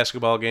Syracuse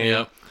basketball game,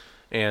 Yep.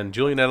 and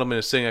Julian Edelman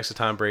is sitting next to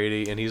Tom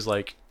Brady, and he's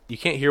like, you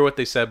can't hear what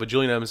they said, but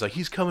Julian Edelman's like,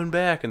 he's coming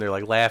back, and they're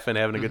like laughing,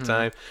 having a good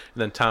time,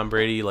 and then Tom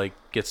Brady like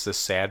gets this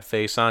sad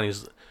face on.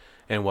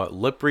 And what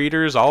lip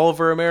readers all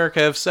over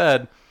America have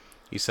said,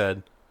 he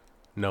said,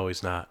 no,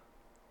 he's not.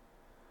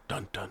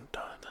 Dun dun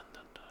dun dun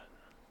dun dun.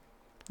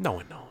 No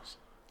one knows.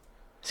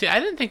 See,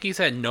 I didn't think he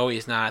said no,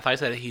 he's not. I thought he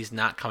said he's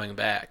not coming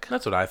back.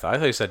 That's what I thought.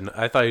 I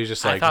thought he was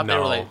just like, I thought no. they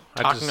were like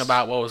talking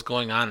about what was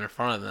going on in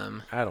front of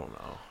them. I don't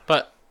know.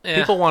 But yeah.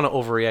 People want to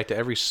overreact to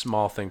every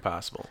small thing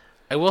possible.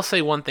 I will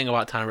say one thing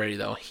about Tom Brady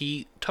though.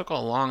 He took a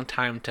long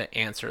time to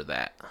answer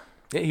that.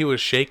 Yeah, he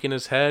was shaking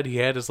his head. He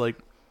had his like.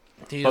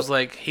 He was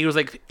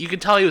like you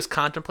could tell he was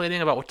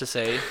contemplating about what to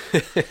say.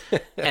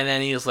 And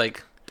then he was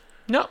like,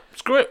 no,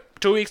 screw it.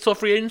 2 weeks till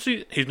free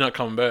agency, he's not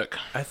coming back.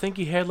 I think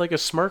he had like a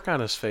smirk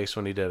on his face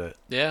when he did it.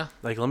 Yeah.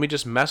 Like, let me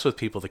just mess with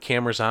people. The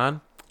camera's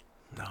on.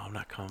 No, I'm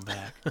not coming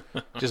back.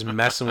 Just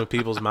messing with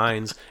people's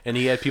minds. And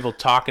he had people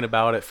talking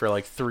about it for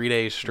like 3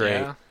 days straight.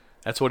 Yeah.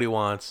 That's what he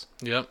wants.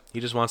 Yep.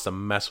 He just wants to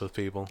mess with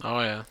people.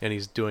 Oh yeah. And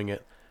he's doing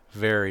it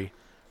very,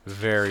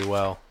 very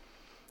well.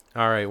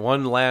 All right,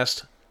 one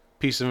last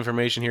piece of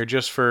information here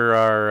just for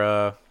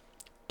our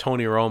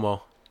Tony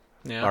Romo,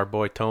 Yeah. our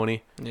boy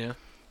Tony. Yeah.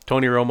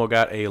 Tony Romo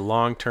got a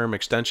long-term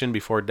extension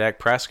before Dak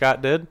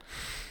Prescott did,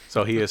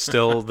 so he is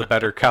still the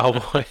better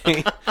Cowboy.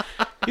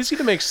 He's going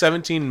to make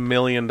 $17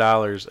 million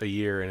a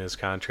year in his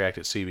contract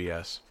at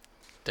CBS.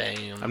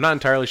 Damn. I'm not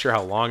entirely sure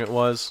how long it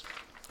was.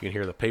 You can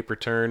hear the paper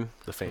turn,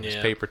 the famous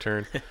Yeah. paper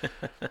turn.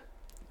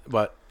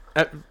 But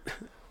I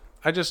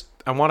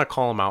want to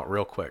call him out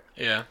real quick.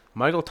 Yeah.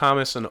 Michael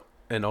Thomas and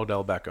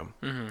Odell Beckham,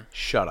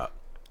 shut up.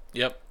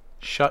 Yep.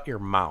 Shut your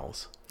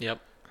mouths.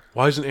 Yep.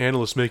 Why isn't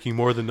analyst making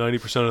more than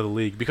 90% of the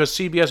league? Because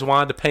CBS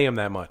wanted to pay him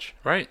that much.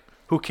 Right.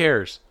 Who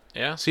cares?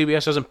 Yeah.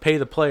 CBS doesn't pay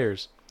the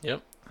players.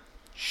 Yep.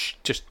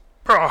 Shut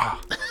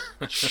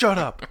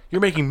up.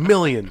 You're making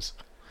millions.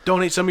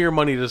 Donate some of your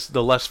money to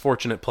the less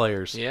fortunate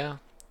players. Yeah.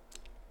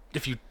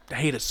 If you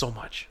hate it so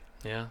much.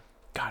 Yeah.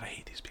 God, I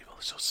hate these people.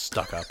 They're so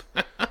stuck up.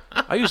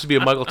 I used to be a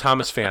Michael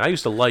Thomas fan. I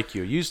used to like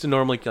you. You used to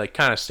normally like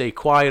kind of stay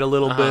quiet a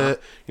little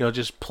bit,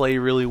 just play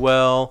really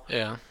well.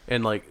 Yeah.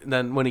 And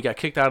then when he got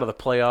kicked out of the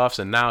playoffs,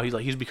 and now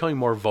he's becoming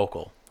more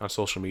vocal on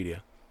social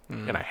media,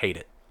 and I hate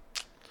it.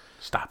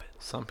 Stop it.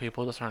 Some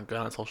people just aren't good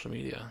on social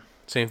media.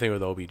 Same thing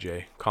with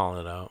OBJ,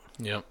 calling it out.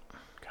 Yep.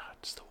 God,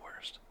 it's the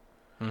worst.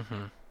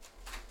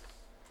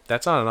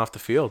 That's on and off the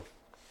field.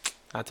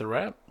 That's a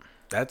wrap.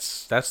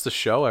 That's the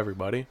show,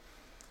 everybody.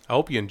 I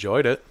hope you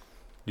enjoyed it.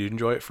 Did you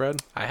enjoy it,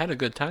 Fred? I had a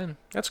good time.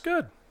 That's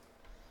good.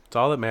 It's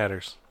all that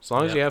matters. As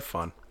long as Yep. you have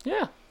fun.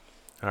 Yeah.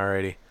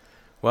 Alrighty.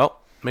 Well,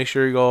 make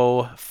sure you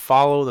go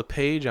follow the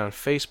page on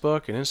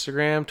Facebook and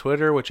Instagram,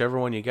 Twitter, whichever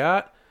one you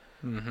got.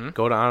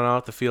 Go to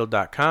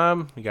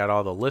onandoffthefield.com. You got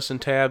all the listen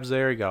tabs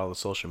there. You got all the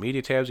social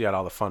media tabs. You got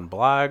all the fun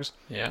blogs.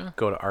 Yeah.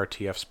 Go to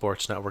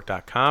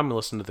rtfsportsnetwork.com and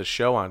listen to the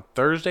show on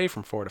Thursday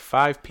from 4 to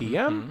 5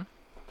 p.m.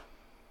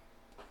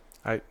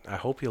 I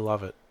hope you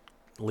love it.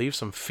 Leave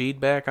some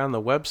feedback on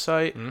the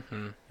website,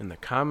 in the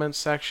comments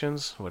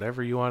sections,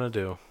 whatever you want to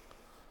do.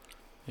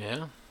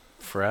 Yeah.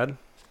 Fred?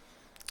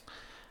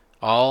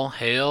 All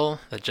hail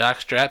the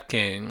Jockstrap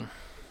King.